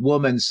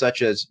woman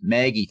such as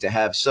Maggie to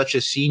have such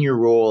a senior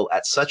role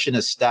at such an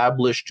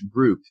established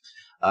group,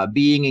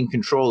 being in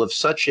control of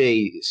such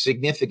a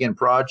significant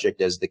project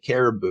as the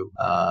Caribou,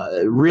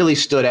 really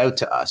stood out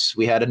to us.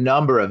 We had a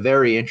number of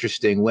very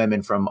interesting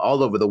women from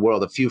all over the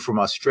world, a few from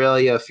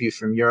Australia, a few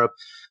from Europe,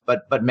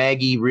 but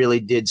Maggie really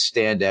did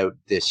stand out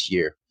this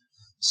year.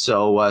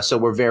 So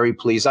we're very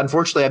pleased.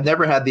 Unfortunately, I've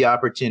never had the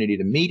opportunity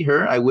to meet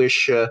her. I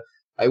wish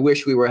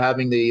we were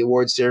having the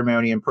awards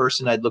ceremony in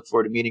person. I'd look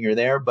forward to meeting her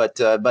there, but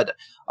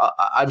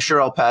I'm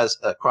sure I'll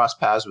cross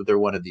paths with her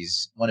one of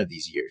these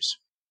years.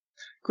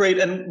 Great.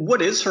 And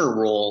what is her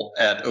role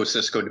at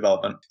Osisco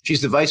Development?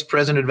 She's the vice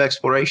president of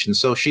exploration.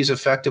 So she's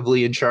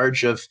effectively in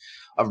charge of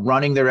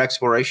running their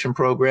exploration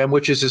program,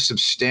 which is a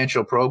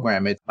substantial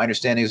program. My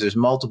understanding is there's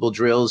multiple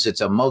drills. It's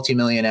a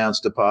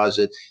multi-million-ounce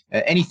deposit.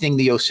 Anything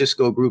the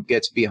Osisco group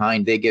gets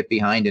behind, they get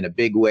behind in a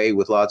big way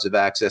with lots of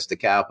access to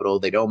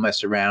capital. They don't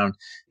mess around.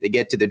 They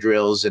get to the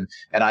drills, and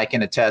I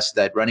can attest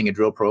that running a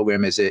drill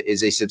program is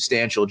a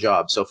substantial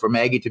job. So for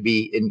Maggie to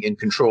be in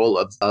control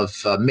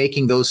of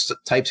making those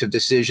types of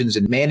decisions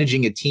and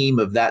managing a team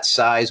of that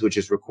size, which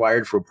is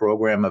required for a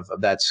program of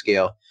that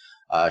scale,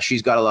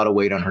 she's got a lot of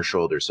weight on her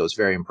shoulders, so it's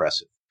very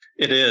impressive.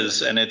 It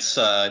is, and it's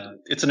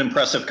an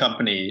impressive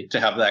company to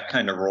have that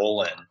kind of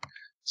role in.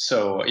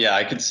 So yeah,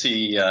 I can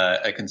see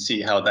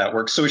how that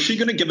works. So is she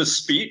going to give a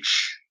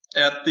speech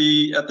at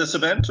this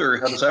event, or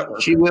how does that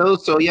work? She will.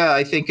 So yeah,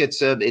 I think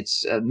it's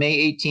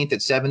May 18th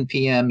at 7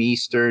 p.m.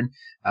 Eastern.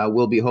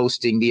 We'll be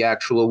hosting the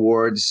actual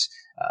awards.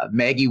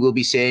 Maggie will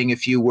be saying a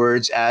few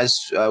words, as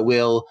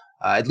will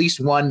at least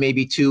one,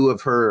 maybe two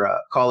of her,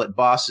 call it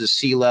bosses,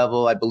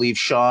 C-level. I believe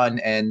Sean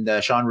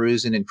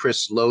Rusin and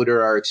Chris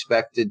Loader are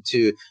expected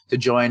to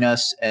join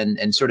us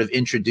and sort of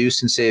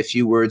introduce and say a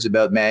few words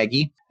about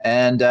Maggie.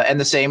 And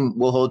the same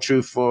will hold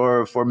true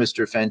for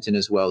Mr. Fenton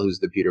as well, who's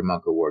the Peter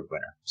Monk Award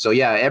winner. So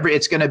yeah,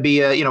 it's going to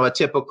be a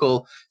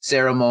typical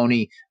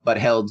ceremony, but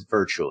held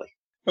virtually.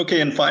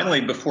 Okay, and finally,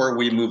 before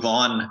we move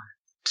on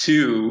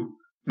to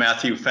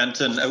Matthew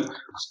Fenton,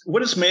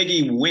 what does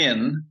Maggie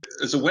win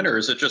as a winner?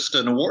 Is it just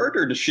an award,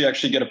 or does she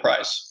actually get a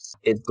prize?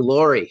 It's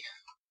glory.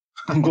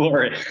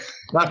 Glory.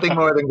 Nothing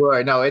more than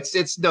glory. No,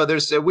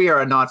 we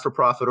are a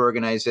not-for-profit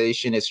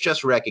organization. It's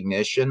just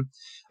recognition.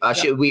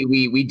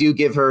 We do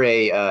give her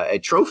a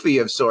trophy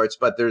of sorts,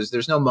 but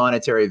there's no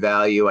monetary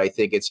value. I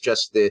think it's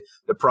just the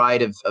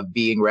pride of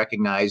being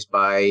recognized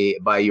by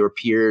your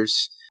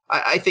peers.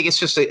 I think it's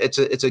just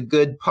it's a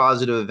good,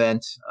 positive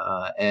event,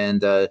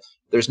 and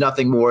there's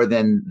nothing more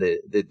than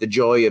the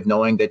joy of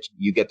knowing that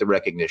you get the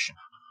recognition.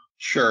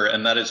 Sure,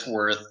 and that is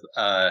worth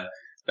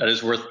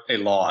a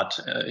lot.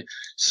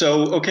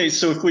 So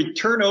if we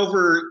turn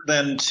over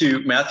then to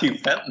Matthew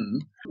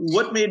Fenton,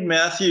 what made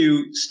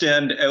Matthew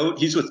stand out?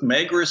 He's with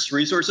Magris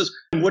Resources.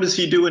 What does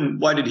he do,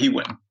 and why did he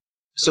win?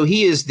 So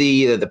he is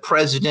the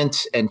president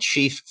and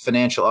chief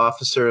financial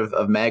officer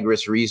of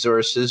Magris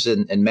Resources,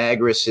 and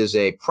Magris is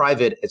a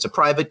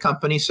private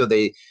company, so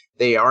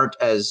they aren't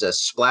as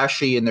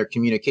splashy in their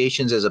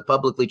communications as a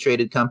publicly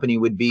traded company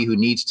would be, who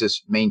needs to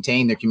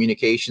maintain their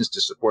communications to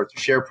support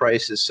their share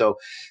prices. So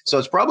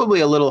it's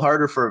probably a little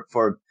harder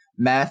for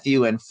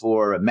Matthew and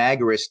for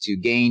Magris to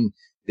gain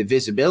the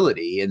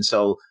visibility, and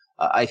so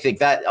I think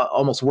that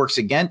almost works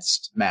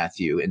against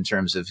Matthew in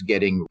terms of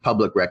getting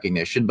public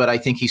recognition, but I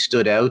think he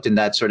stood out, and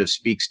that sort of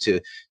speaks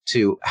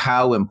to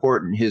how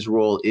important his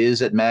role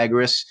is at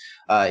Magris.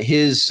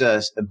 His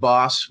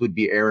boss would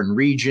be Aaron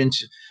Regent.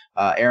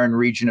 Aaron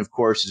Regent, of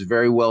course, is a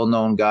very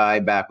well-known guy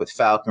back with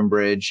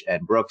Falconbridge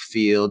and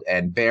Brookfield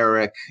and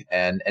Barrick,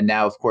 and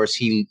now, of course,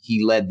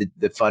 he led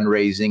the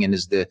fundraising and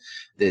is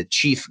the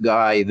chief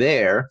guy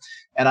there.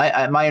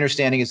 And my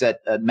understanding is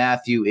that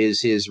Matthew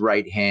is his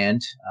right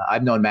hand.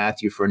 I've known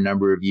Matthew for a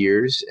number of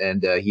years,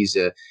 and he's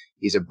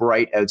a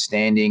bright,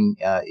 outstanding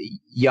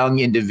young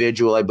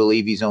individual. I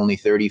believe he's only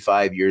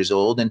 35 years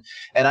old, and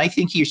I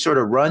think he sort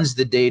of runs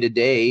the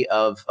day-to-day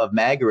of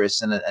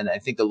Magris, and I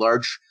think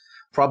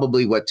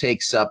probably what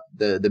takes up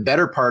the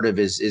better part of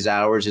his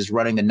hours is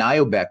running the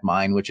Niobec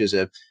mine, which is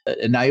a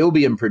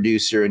niobium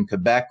producer in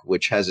Quebec,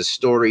 which has a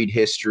storied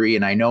history.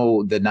 And I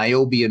know the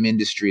niobium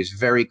industry is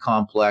very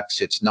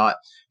complex. It's not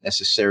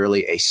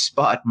necessarily a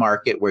spot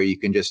market where you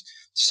can just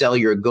sell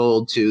your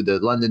gold to the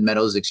London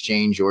Metals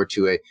Exchange or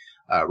to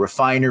a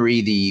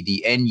refinery.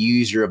 The end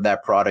user of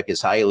that product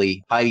is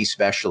highly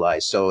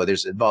specialized. So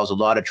it involves a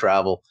lot of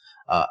travel,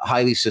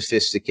 highly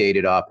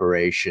sophisticated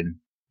operation.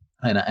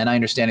 And I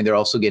understand they're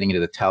also getting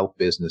into the talc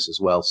business as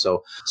well.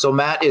 So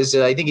Matt is,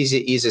 I think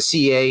he's a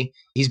CA.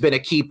 He's been a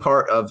key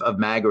part of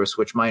Magris,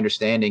 which my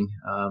understanding,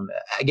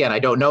 again, I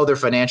don't know their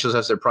financials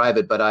as they're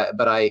private, but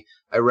I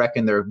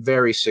reckon they're a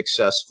very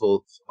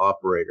successful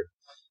operator,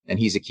 and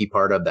he's a key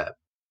part of that.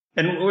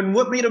 And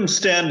what made him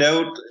stand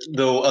out,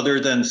 though, other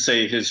than,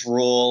 say, his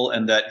role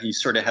and that he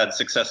sort of had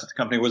success at the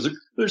company? Was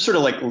there sort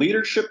of like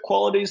leadership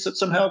qualities that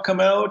somehow come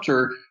out?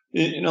 Or,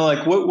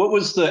 like what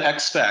was the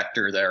X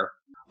factor there?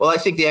 Well, I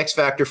think the X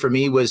factor for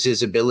me was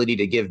his ability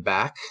to give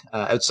back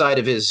outside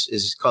of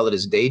his call it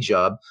his day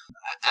job.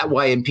 At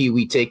YMP,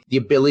 we take the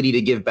ability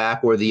to give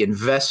back or the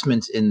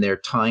investment in their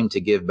time to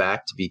give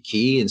back to be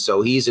key. And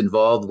so he's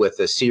involved with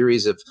a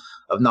series of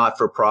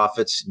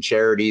not-for-profits and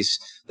charities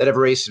that have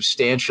raised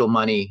substantial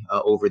money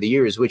over the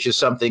years, which is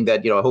something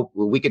that, I hope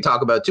we could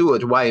talk about too.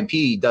 What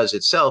YMP does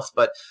itself,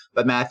 but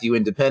Matthew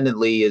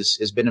independently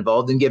has been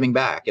involved in giving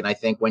back. And I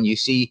think when you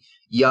see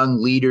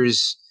young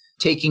leaders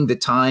taking the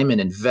time and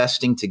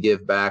investing to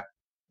give back,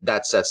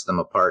 that sets them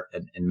apart.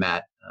 And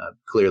Matt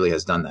clearly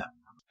has done that.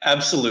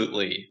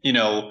 Absolutely.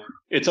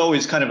 It's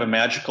always kind of a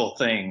magical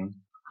thing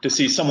to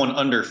see someone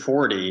under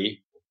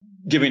 40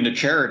 giving to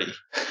charity.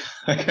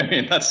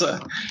 That's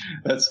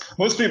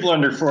most people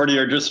under 40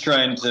 are just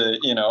trying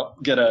to,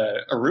 get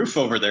a roof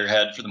over their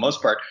head for the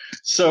most part.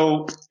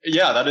 So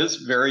yeah, that is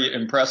very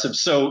impressive.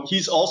 So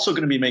he's also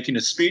going to be making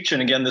a speech.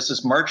 And again, this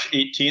is March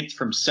 18th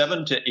from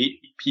 7 to 8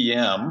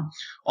 p.m.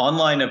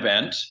 online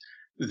event.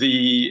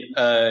 The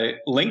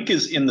link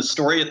is in the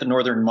story at the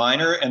Northern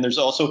Miner. And there's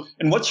also,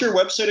 and what's your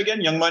website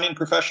again?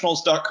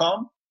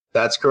 youngminingprofessionals.com?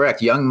 That's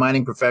correct.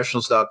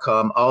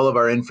 youngminingprofessionals.com. All of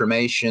our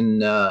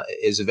information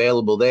is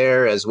available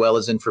there, as well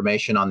as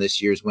information on this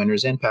year's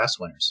winners and past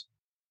winners.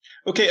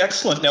 Okay,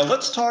 excellent. Now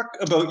let's talk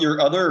about your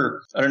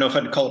other, I don't know if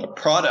I'd call it a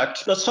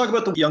product. Let's talk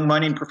about the Young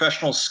Mining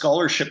Professionals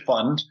Scholarship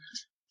Fund.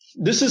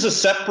 This is a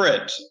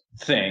separate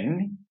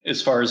thing, as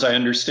far as I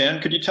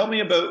understand. Could you tell me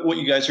about what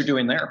you guys are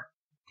doing there?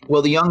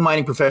 Well, the Young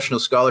Mining Professional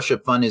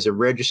Scholarship Fund is a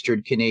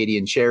registered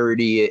Canadian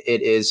charity.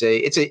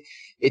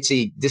 It's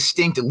a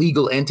distinct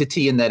legal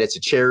entity in that it's a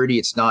charity.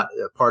 It's not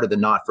a part of the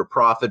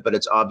not-for-profit, but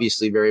it's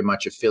obviously very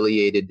much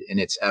affiliated in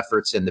its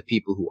efforts and the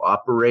people who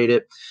operate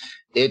it.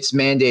 Its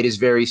mandate is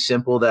very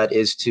simple. That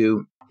is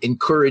to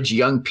encourage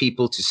young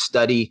people to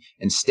study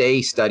and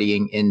stay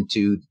studying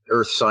into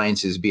earth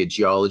sciences, be it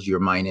geology or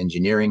mine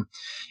engineering.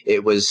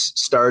 It was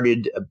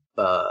started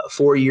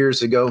 4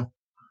 years ago.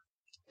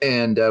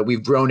 And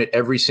we've grown it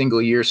every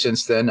single year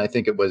since then. I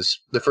think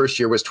the first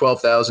year was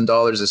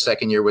 $12,000. The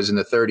second year was in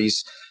the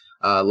 30s.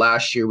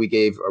 Last year we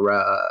gave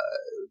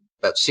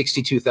about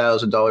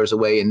 $62,000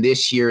 away. And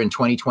this year in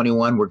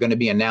 2021, we're going to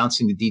be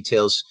announcing the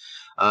details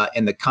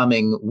in the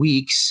coming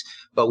weeks.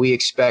 But we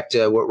expect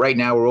right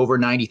now we're over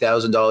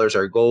 $90,000.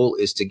 Our goal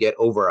is to get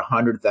over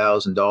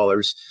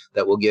 $100,000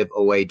 that we'll give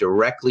away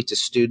directly to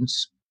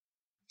students.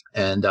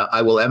 And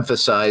I will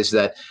emphasize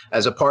that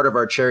as a part of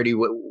our charity,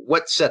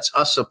 what sets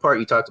us apart,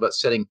 you talked about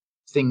setting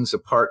things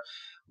apart,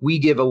 we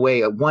give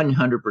away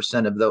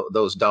 100% of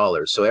those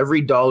dollars. So every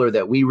dollar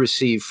that we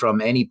receive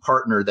from any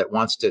partner that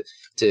wants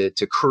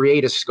to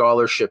create a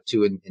scholarship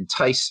to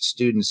entice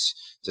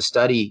students to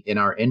study in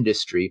our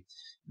industry,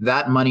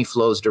 that money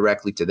flows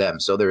directly to them.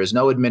 So there is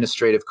no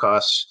administrative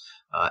costs.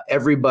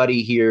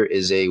 Everybody here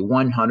is a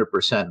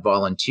 100%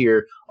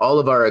 volunteer. All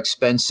of our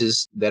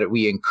expenses that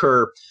we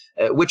incur,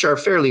 which are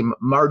fairly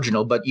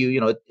marginal, but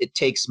it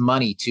takes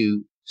money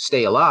to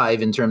stay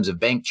alive in terms of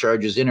bank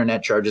charges,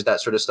 internet charges,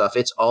 that sort of stuff.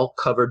 It's all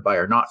covered by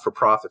our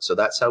not-for-profit. So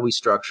that's how we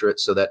structure it,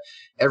 so that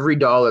every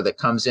dollar that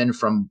comes in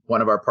from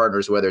one of our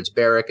partners, whether it's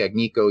Barrick,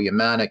 Agnico,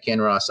 Yamana,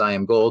 Kinross,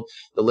 IAMGOLD,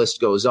 the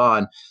list goes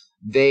on,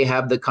 they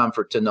have the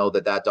comfort to know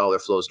that dollar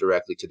flows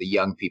directly to the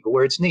young people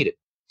where it's needed.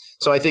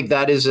 So I think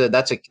that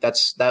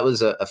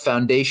was a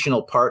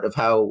foundational part of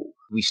how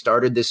we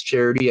started this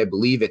charity. I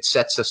believe it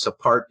sets us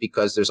apart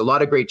because there's a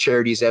lot of great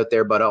charities out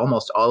there, but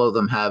almost all of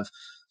them have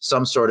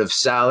some sort of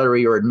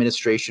salary or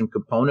administration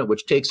component,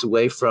 which takes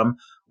away from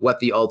what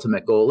the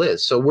ultimate goal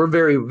is. So we're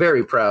very,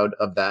 very proud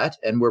of that,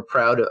 and we're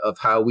proud of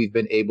how we've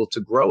been able to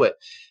grow it.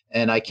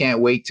 And I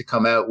can't wait to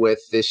come out with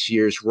this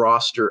year's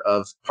roster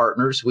of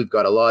partners. We've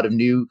got a lot of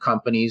new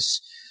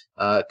companies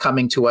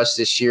coming to us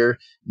this year.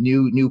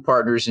 New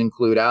partners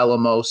include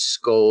Alamos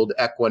Gold,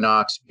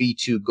 Equinox,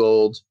 B2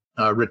 Gold.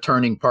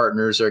 Returning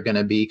partners are going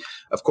to be,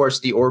 of course,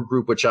 the org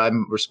group, which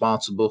I'm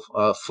responsible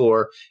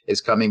for,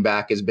 is coming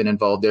back, has been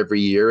involved every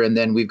year. And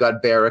then we've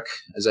got Barrick,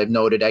 as I've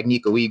noted,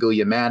 Agnico Eagle,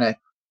 Yamana,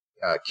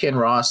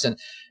 Kinross,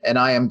 and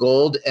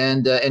IAMGOLD,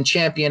 and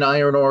Champion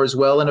Iron Ore as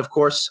well. And of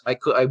course,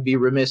 I'd be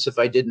remiss if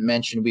I didn't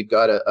mention we've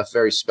got a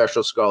very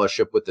special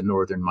scholarship with the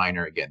Northern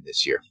Miner again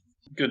this year.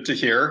 Good to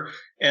hear.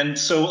 And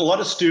so a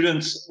lot of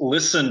students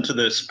listen to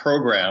this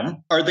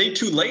program. Are they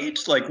too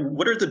late? Like,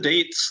 what are the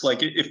dates? Like,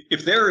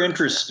 if they're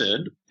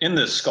interested in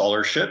this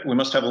scholarship, we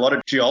must have a lot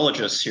of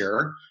geologists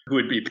here who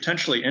would be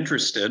potentially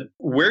interested.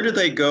 Where do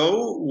they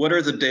go? What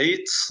are the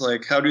dates?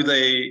 Like, how do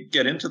they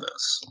get into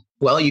this?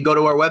 Well, you go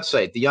to our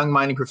website,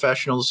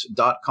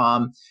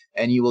 theyoungminingprofessionals.com,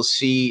 and you will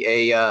see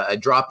a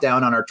drop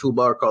down on our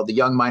toolbar called the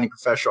Young Mining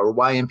Professional or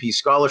YMP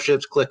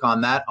Scholarships. Click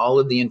on that. All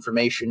of the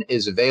information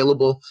is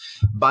available.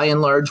 By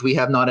and large, we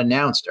have not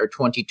announced our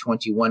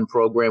 2021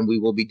 program. We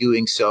will be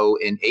doing so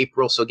in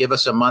April. So give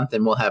us a month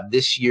and we'll have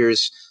this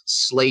year's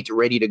slate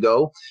ready to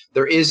go.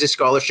 There is a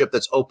scholarship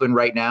that's open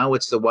right now.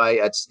 It's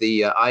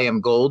the I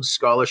Am Gold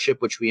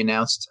scholarship, which we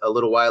announced a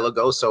little while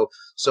ago. So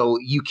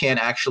you can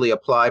actually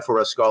apply for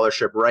a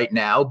scholarship right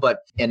now, but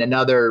in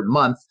another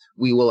month,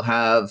 we will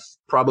have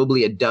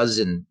probably a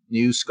dozen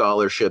new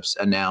scholarships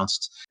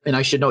announced. And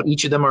I should note,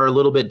 each of them are a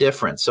little bit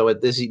different. So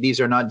these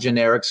are not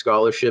generic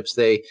scholarships.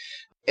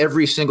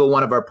 Every single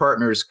one of our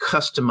partners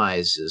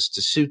customizes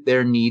to suit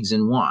their needs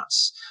and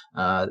wants.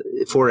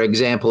 For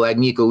example,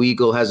 Agnico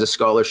Eagle has a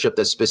scholarship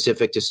that's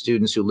specific to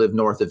students who live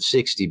north of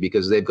 60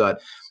 because they've got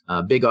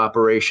big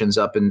operations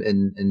up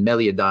in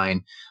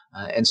Meliadine.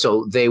 And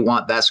so they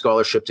want that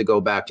scholarship to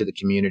go back to the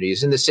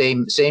communities. And the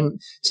same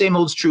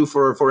holds true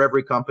for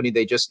every company.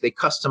 They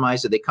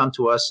customize it. They come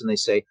to us and they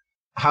say,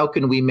 how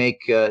can we make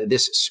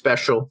this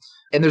special?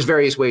 And there's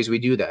various ways we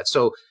do that.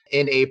 So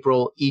in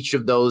April, each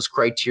of those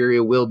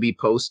criteria will be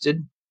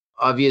posted.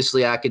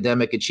 Obviously,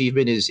 academic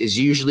achievement is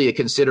usually a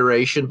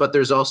consideration, but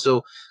there's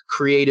also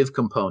creative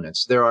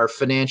components. There are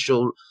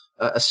financial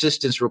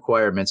assistance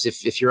requirements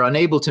if you're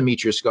unable to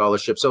meet your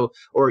scholarship,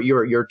 or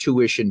your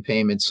tuition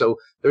payment. So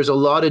there's a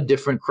lot of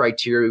different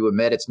criteria we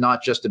met. It's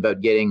not just about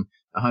getting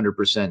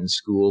 100% in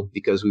school,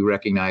 because we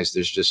recognize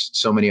there's just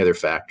so many other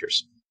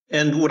factors.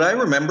 And what I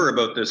remember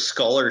about this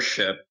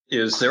scholarship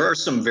is there are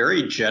some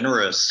very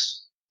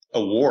generous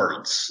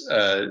awards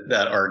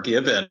that are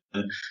given.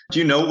 Do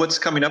you know what's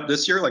coming up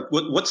this year? Like,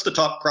 what's the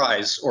top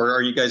prize, or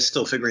are you guys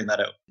still figuring that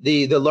out?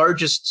 The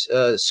largest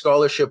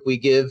scholarship we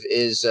give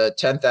is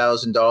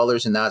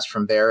 $10,000, and that's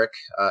from Barrick,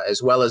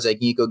 as well as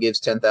Agnico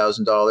gives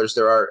 $10,000.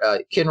 There are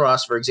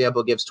Kinross, for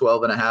example, gives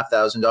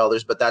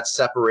 $12,500, but that's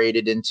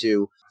separated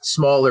into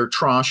smaller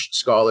tranche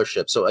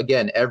scholarships. So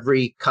again,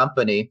 every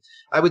company,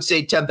 I would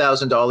say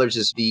 $10,000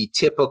 is the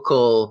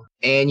typical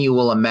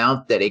annual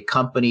amount that a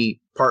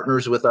company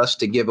partners with us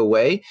to give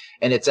away,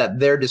 and it's at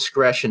their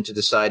discretion to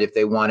decide if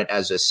they want it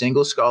as a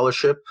single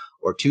scholarship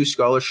or 2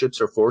 scholarships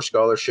or 4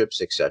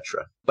 scholarships,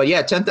 etc. But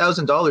yeah,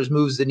 $10,000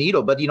 moves the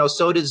needle. But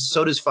so does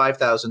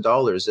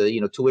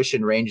 $5,000.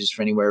 Tuition ranges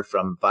from anywhere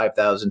from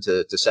 $5,000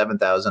 to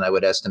 $7,000, I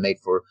would estimate,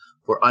 for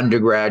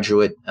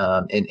undergraduate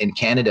in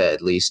Canada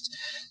at least.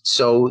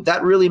 So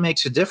that really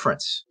makes a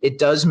difference. It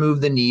does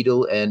move the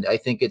needle, and I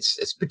think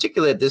it's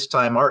particularly at this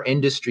time, our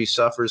industry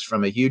suffers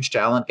from a huge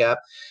talent gap.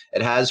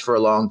 It has for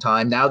a long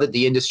time. Now that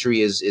the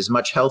industry is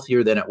much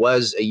healthier than it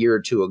was a year or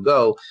two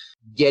ago,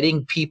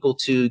 getting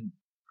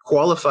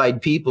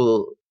qualified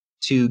people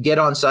to get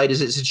on site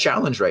is a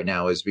challenge right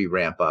now as we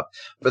ramp up.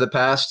 For the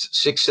past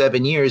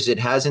 6-7 years, it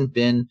hasn't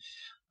been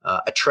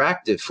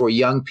attractive for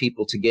young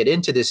people to get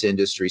into this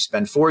industry,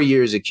 spend 4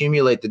 years,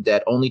 accumulate the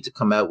debt, only to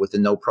come out with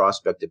no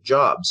prospect of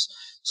jobs.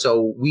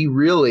 So we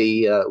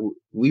really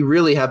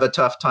have a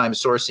tough time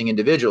sourcing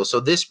individuals. So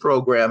this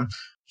program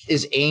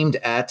is aimed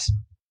at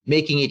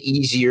making it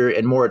easier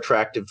and more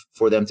attractive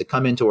for them to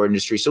come into our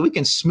industry, so we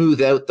can smooth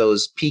out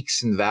those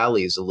peaks and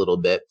valleys a little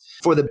bit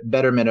for the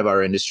betterment of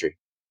our industry.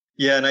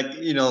 Yeah,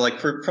 and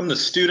from the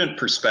student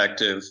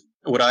perspective,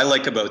 what I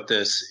like about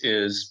this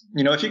is,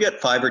 if you get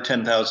 $5,000 or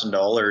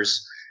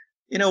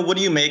 $10,000, what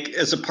do you make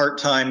as a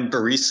part-time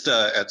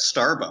barista at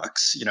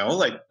Starbucks?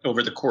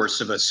 Over the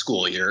course of a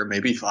school year,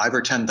 maybe $5,000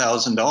 or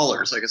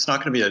 $10,000. Like, it's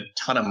not going to be a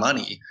ton of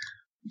money.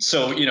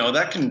 So,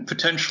 that can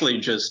potentially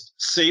just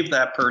save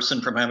that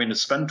person from having to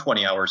spend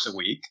 20 hours a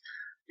week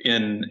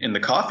in the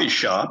coffee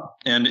shop.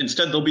 And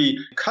instead, they'll be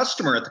a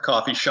customer at the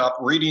coffee shop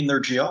reading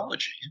their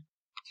geology.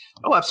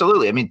 Oh,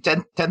 absolutely. I mean,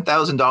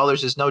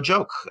 $10,000 is no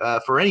joke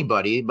for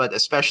anybody, but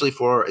especially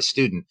for a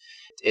student.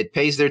 It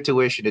pays their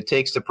tuition. It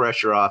takes the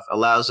pressure off,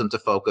 allows them to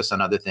focus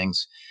on other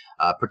things,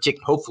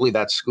 hopefully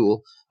that's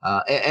school.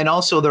 And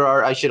also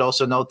I should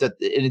also note that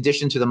in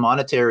addition to the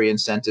monetary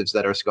incentives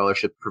that our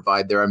scholarship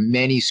provide, there are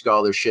many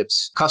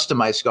scholarships,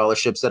 customized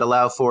scholarships that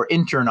allow for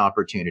intern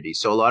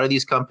opportunities. So a lot of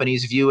these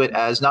companies view it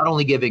as not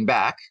only giving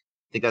back,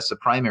 I think that's the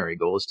primary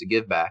goal, is to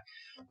give back,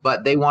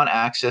 but they want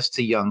access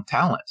to young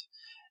talent.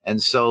 And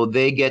so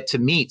they get to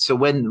meet. So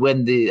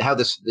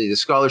the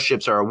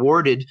scholarships are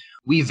awarded,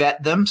 we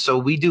vet them. So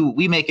we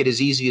make it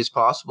as easy as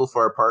possible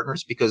for our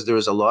partners, because there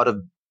is a lot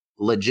of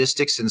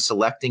logistics in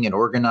selecting and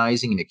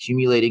organizing and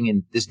accumulating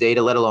in this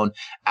data, let alone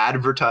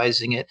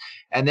advertising it.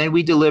 And then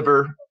we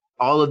deliver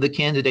all of the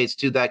candidates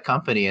to that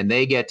company, and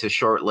they get to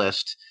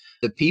shortlist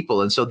the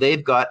people. And so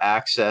they've got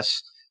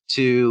access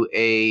to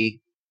a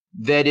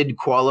vetted,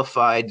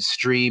 qualified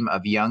stream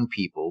of young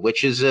people,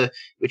 which is a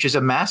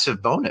massive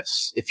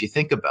bonus if you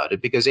think about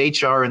it, because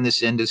HR in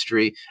this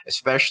industry,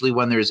 especially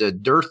when there's a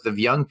dearth of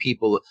young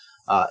people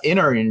in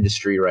our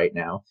industry right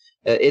now,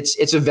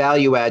 it's a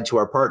value add to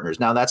our partners.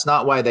 Now, that's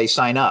not why they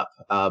sign up,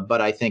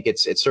 but I think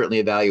it's certainly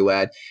a value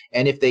add.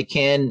 And if they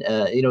can,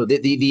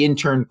 the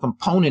intern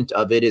component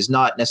of it is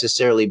not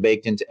necessarily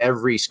baked into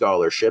every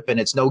scholarship, and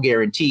it's no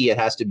guarantee. It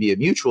has to be a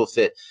mutual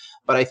fit.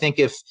 But I think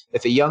if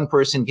a young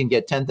person can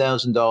get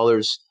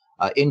 $10,000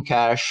 in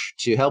cash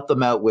to help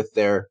them out with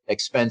their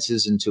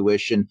expenses and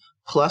tuition,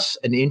 plus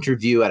an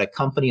interview at a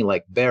company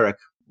like Barrick,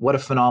 what a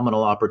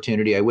phenomenal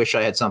opportunity. I wish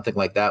I had something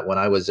like that when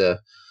I was a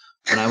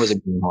when I was a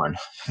greenhorn.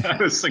 I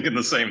was thinking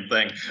the same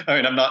thing. I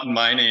mean, I'm not in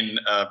mining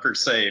per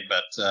se,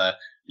 but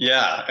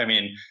yeah, I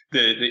mean,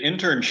 the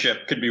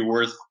internship could be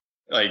worth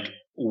like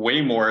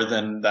way more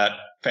than that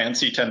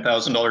fancy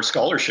 $10,000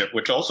 scholarship,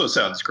 which also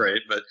sounds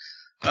great. But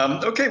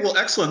okay, well,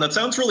 excellent. That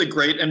sounds really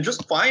great. And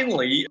just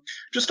finally,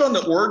 just on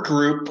the org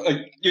group,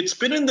 it's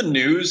been in the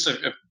news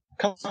a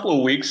couple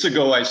of weeks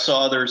ago. I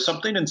saw there's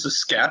something in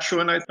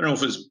Saskatchewan. I don't know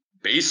if it was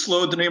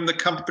Baseload, the name of the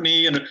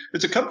company, and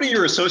it's a company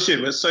you're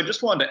associated with. So I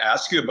just wanted to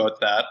ask you about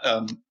that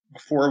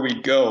before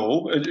we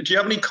go. Do you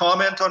have any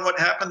comment on what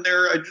happened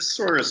there? I just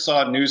sort of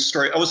saw a news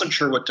story. I wasn't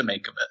sure what to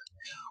make of it.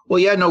 Well,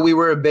 yeah, no, we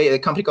were a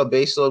company called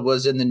Baseload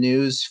was in the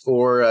news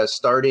for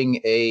starting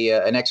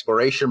an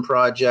exploration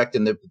project,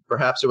 and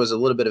perhaps there was a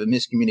little bit of a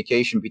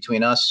miscommunication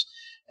between us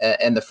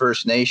and the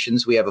First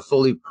Nations. We have a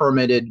fully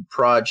permitted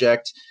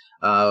project.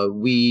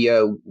 We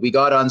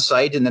got on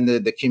site, and then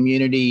the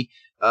community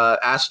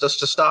asked us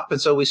to stop, and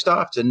so we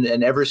stopped.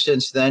 And ever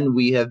since then,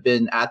 we have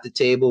been at the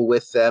table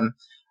with them,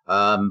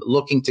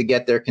 looking to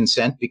get their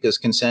consent, because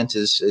consent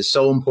is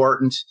so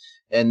important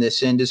in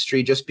this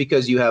industry. Just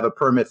because you have a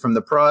permit from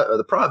the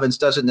province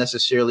doesn't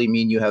necessarily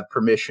mean you have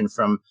permission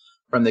from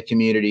the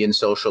community and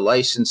social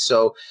license.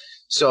 So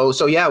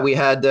yeah, we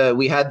had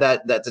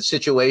that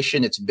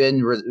situation. It's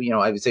been,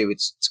 I would say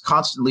it's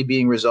constantly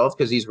being resolved,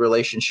 because these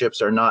relationships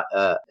are not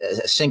a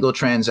single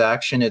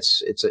transaction.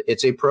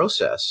 It's a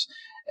process.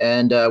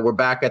 And we're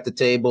back at the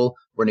table.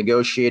 We're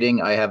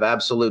negotiating. I have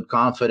absolute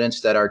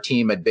confidence that our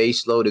team at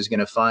Baseload is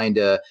going to find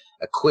a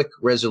quick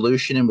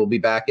resolution, and we'll be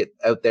back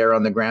out there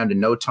on the ground in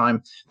no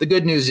time. The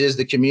good news is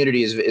the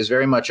community is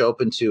very much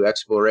open to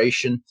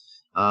exploration,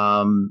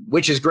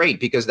 which is great,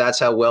 because that's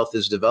how wealth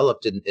is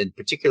developed, and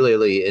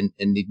particularly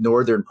in the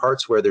northern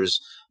parts where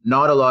there's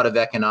not a lot of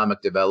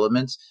economic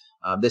development.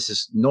 This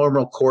is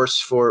normal course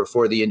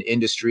for the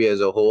industry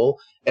as a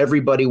whole.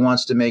 Everybody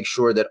wants to make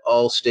sure that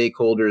all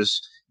stakeholders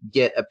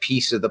get a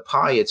piece of the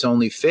pie. It's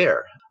only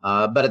fair.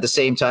 But at the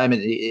same time,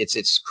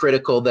 it's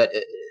critical that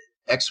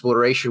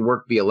exploration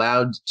work be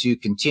allowed to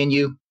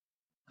continue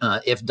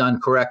if done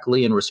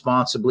correctly and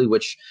responsibly,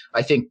 which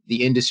I think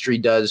the industry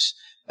does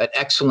an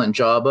excellent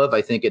job of.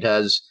 I think it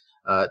has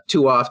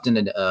too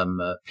often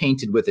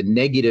painted with a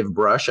negative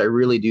brush. I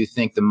really do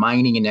think the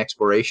mining and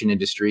exploration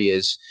industry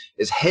is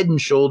head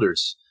and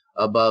shoulders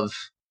above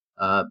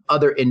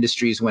other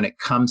industries when it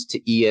comes to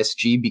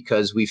ESG,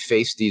 because we've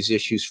faced these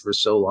issues for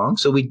so long.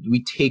 So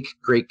we take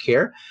great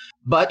care.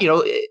 But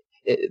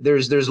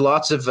there's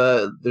lots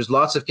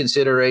of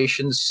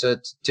considerations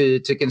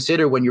to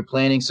consider when you're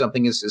planning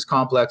something as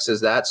complex as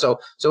that. So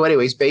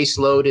anyways,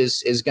 Baseload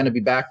is going to be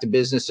back to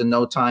business in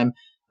no time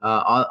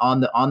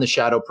on the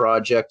Shadow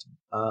project,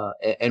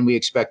 and we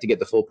expect to get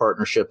the full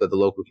partnership of the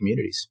local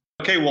communities.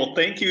 Okay, well,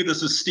 thank you.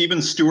 This is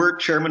Stephen Stewart,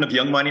 Chairman of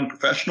Young Mining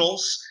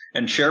Professionals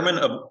and Chairman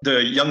of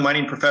the Young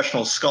Mining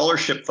Professionals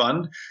Scholarship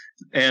Fund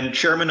and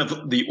Chairman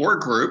of the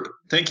org group.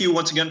 Thank you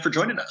once again for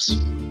joining us.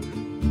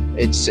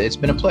 It's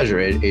been a pleasure,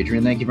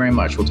 Adrian. Thank you very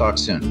much. We'll talk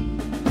soon.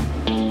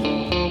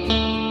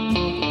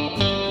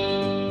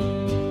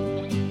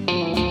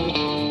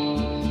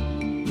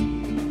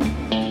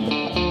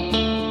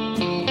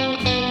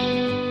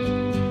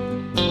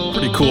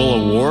 Pretty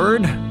cool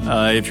award.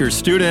 If you're a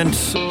student,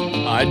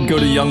 I'd go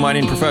to Young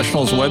Mining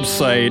Professionals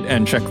website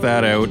and check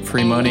that out.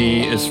 Free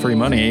money is free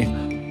money.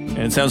 And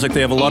it sounds like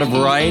they have a lot of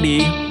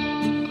variety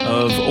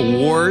of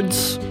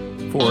awards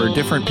for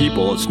different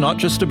people. It's not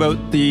just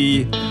about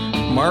the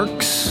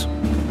marks,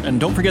 and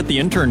don't forget the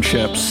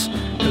internships,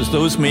 because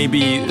those may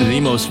be the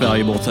most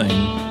valuable thing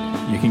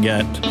you can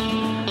get.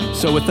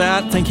 So with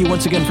that, thank you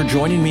once again for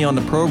joining me on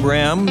the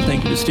program.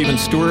 Thank you to Stephen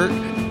Stewart.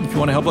 If you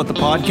want to help out the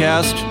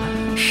podcast,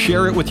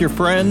 share it with your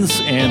friends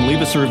and leave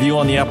us a review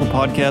on the Apple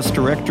Podcast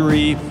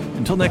directory.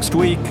 Until next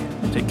week,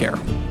 take care.